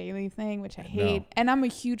almost a daily thing, which I hate. And I'm a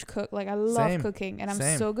huge cook. Like I love cooking and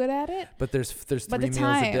I'm so good at it. But there's 3 meals a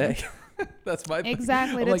day. That's my thing.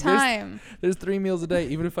 Exactly, the time. There's 3 meals a day.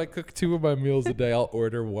 Even if I cook 2 of my meals a day, I'll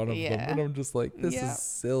order one of them. And I'm just like, this is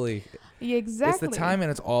silly. Yeah, exactly. It's the time, and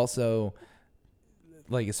it's also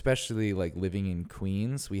like, especially like living in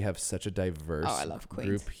Queens, we have such a diverse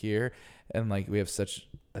group here. And like we have such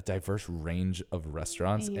a diverse range of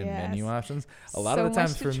restaurants and menu options. A lot of the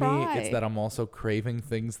times for me, it's that I'm also craving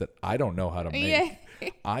things that I don't know how to make.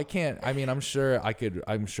 I can't. I mean, I'm sure I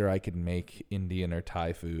could make Indian or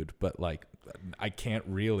Thai food, but like I can't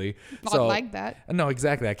really. Not like that. No,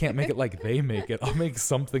 exactly. I can't make it like they make it. I'll make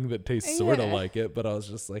something that tastes sort of like it, but I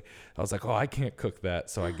was like, oh, I can't cook that,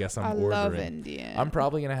 so I guess I'm ordering. I love Indian. I'm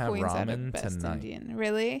probably gonna have Queens ramen tonight. Indian.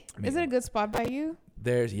 Really? I mean, is it a good spot by you?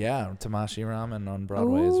 There's Tamashi Ramen on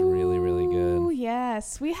Broadway is really, really good. Oh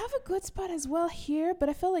yes, we have a good spot as well here, but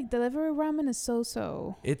I feel like delivery ramen is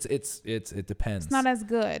so. It depends. It's not as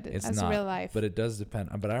good as real life, but it does depend.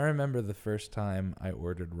 But I remember the first time I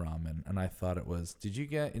ordered ramen, and I thought it was. Did you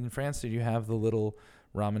get in France? Did you have the little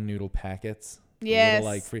ramen noodle packets? Yes.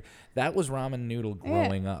 Like free. That was ramen noodle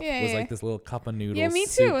growing up. It was like this little cup of noodles. Yeah, me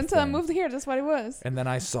too. Until I moved here, that's what it was. And then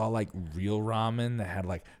I saw like real ramen that had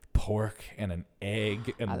like pork and an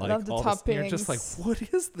egg and like all this. You're just like, what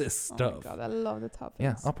is this stuff? Oh my God, I love the toppings.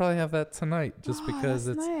 Yeah, I'll probably have that tonight just because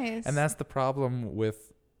it's nice. And that's the problem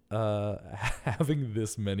with having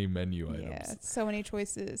this many menu items. Yeah, so many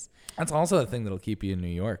choices. That's also the thing that'll keep you in New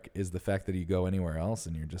York is the fact that you go anywhere else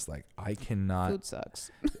and you're just like, I cannot. Food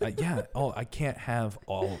sucks. I can't have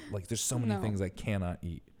all, like, there's so many things I cannot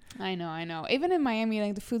eat. I know. Even in Miami,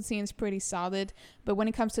 like the food scene is pretty solid, but when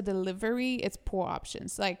it comes to delivery, it's poor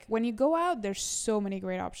options. Like when you go out, there's so many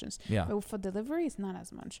great options. Yeah. But for delivery, it's not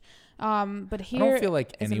as much. But here, I don't feel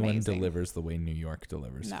like anyone amazing. Delivers the way New York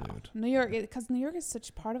delivers food. New York, because New York is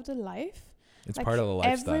such part of the life. It's like part of the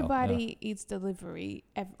lifestyle. Everybody eats delivery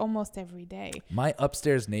almost every day. My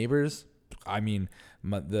upstairs neighbors, I mean,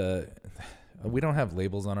 we don't have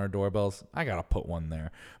labels on our doorbells. I gotta put one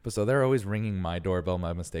there. But so they're always ringing my doorbell.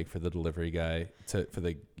 My mistake for the delivery guy for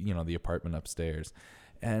the the apartment upstairs.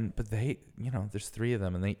 But they, there's 3 of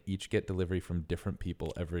them and they each get delivery from different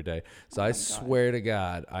people every day. So I swear to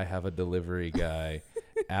God, I have a delivery guy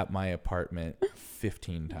at my apartment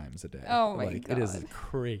 15 times a day. Oh my God. It is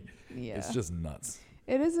crazy. Yeah. It's just nuts.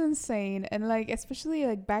 It is insane. And like, especially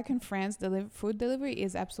like back in France, food delivery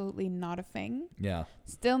is absolutely not a thing. Yeah.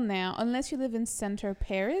 Still now, unless you live in center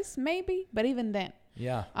Paris, maybe, but even then.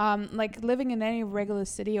 Yeah. Like living in any regular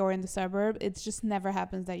city or in the suburb, it just never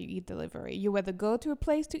happens that you eat delivery. You either go to a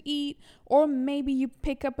place to eat or maybe you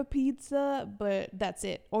pick up a pizza, but that's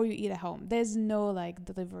it. Or you eat at home. There's no like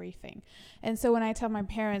delivery thing. And so when I tell my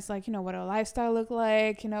parents like, what our lifestyle look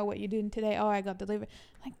like, what you're doing today, oh, I got delivery.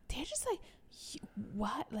 Like they're just like,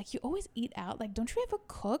 what? Like you always eat out? Like don't you ever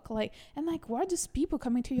cook? Like and like why are these people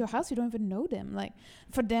coming to your house? You don't even know them. Like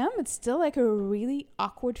for them it's still like a really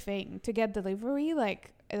awkward thing to get delivery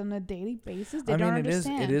like on a daily basis. They don't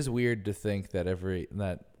understand. It is weird to think that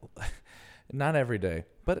not every day,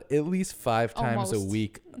 but at least 5 times a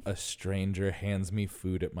week, a stranger hands me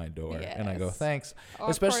food at my door, and I go thanks.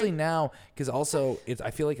 Especially now, because also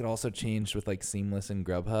I feel like it also changed with like Seamless and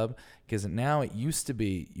Grubhub, because now it used to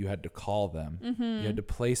be you had to call them, you had to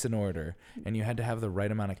place an order, and you had to have the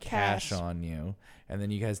right amount of cash on you, and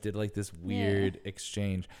then you guys did like this weird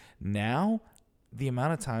exchange. Now the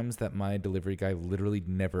amount of times that my delivery guy literally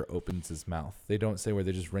never opens his mouth. They don't say where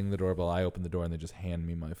they just ring the doorbell, I open the door, and they just hand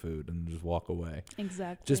me my food and just walk away.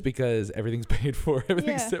 Exactly. Just because everything's paid for.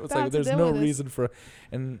 Everything's it's like there's no reason for.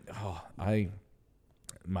 And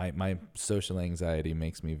my social anxiety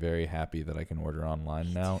makes me very happy that I can order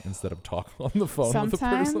online now instead of talk on the phone with the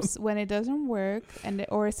person. Sometimes when it doesn't work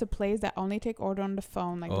or it's a place that only take order on the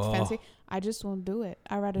phone, like it's fancy, I just won't do it.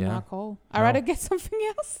 I'd rather not call. I'd rather get something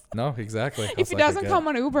else. No, exactly. If it doesn't come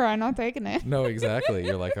on Uber, I'm not taking it. No, exactly.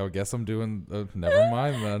 You're like, I guess I'm doing, never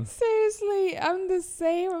mind then. Seriously, I'm the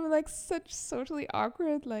same. I'm like such socially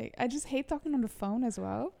awkward. Like, I just hate talking on the phone as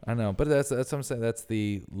well. I know, but that's what I'm saying. That's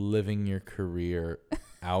the living your career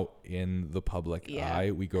out in the public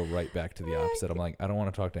eye. We go right back to the opposite. I'm like, I don't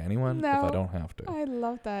want to talk to anyone if I don't have to. I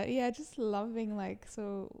love that. Yeah, just loving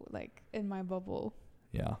in my bubble.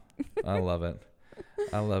 Yeah, I love it.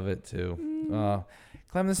 I love it too.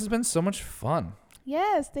 Clem, this has been so much fun.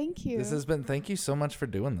 Yes, thank you. Thank you so much for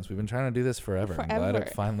doing this. We've been trying to do this forever. I'm glad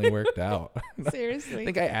it finally worked out. Seriously. I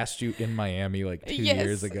think I asked you in Miami 2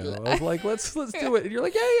 years ago. I was like, let's do it. And you're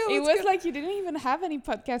like, yeah, it was like you didn't even have any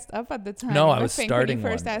podcast up at the time. No, I was starting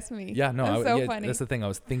when you first asked me. Yeah, no, so funny. That's the thing. I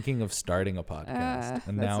was thinking of starting a podcast.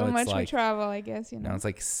 And now so it's much like we travel, I guess, Now it's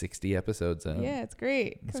like 60 episodes in. Yeah, it's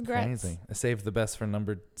great. It's Congrats. crazy. I saved the best for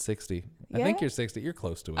number 60. I think you're 60. You're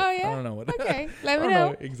close to it. Oh, yeah? I don't know what. Okay, let me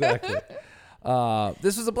know. Exactly.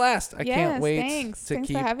 This was a blast. I can't wait to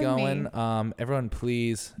keep going. Everyone,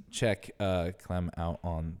 please check Clem out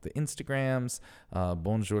on the Instagrams.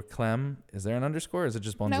 Bonjour Clem. Is there an underscore? Or is it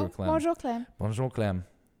just Bonjour Clem? Bonjour Clem. Bonjour Clem.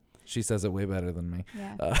 She says it way better than me.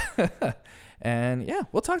 Yeah. And yeah,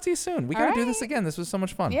 we'll talk to you soon. We gotta do this again. This was so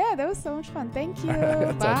much fun. Yeah, that was so much fun. Thank you.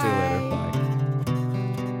 Bye. Talk to you later. Bye.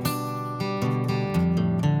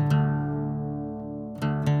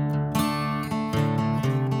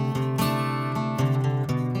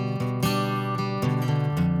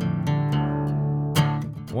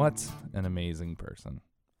 What an amazing person.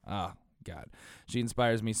 Ah, God. She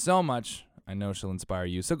inspires me so much. I know she'll inspire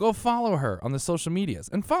you. So go follow her on the social medias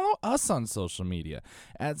and follow us on social media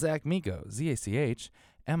at Zach Miko,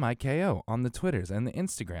 ZACHMIKO on the Twitters and the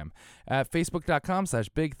Instagram, at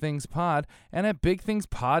facebook.com/bigthingspod and at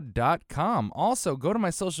bigthingspod.com. Also, go to my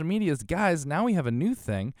social medias. Guys, now we have a new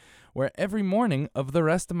thing where every morning of the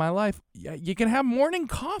rest of my life, you can have morning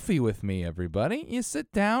coffee with me, everybody. You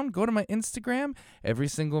sit down, go to my Instagram every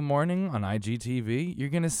single morning on IGTV. You're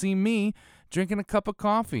going to see me drinking a cup of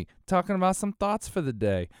coffee, talking about some thoughts for the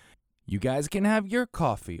day. You guys can have your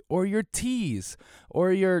coffee or your teas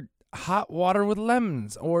or your hot water with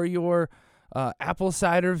lemons or your apple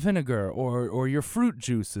cider vinegar or your fruit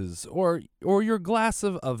juices or your glass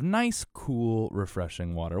of nice, cool,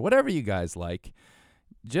 refreshing water, whatever you guys like.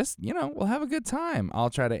 Just, we'll have a good time.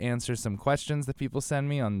 I'll try to answer some questions that people send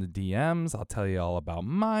me on the DMs. I'll tell you all about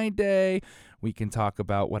my day. We can talk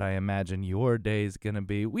about what I imagine your day is going to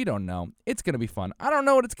be. We don't know. It's going to be fun. I don't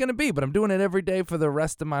know what it's going to be, but I'm doing it every day for the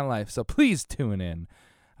rest of my life. So please tune in.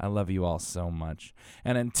 I love you all so much.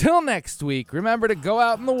 And until next week, remember to go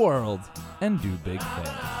out in the world and do big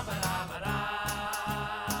things.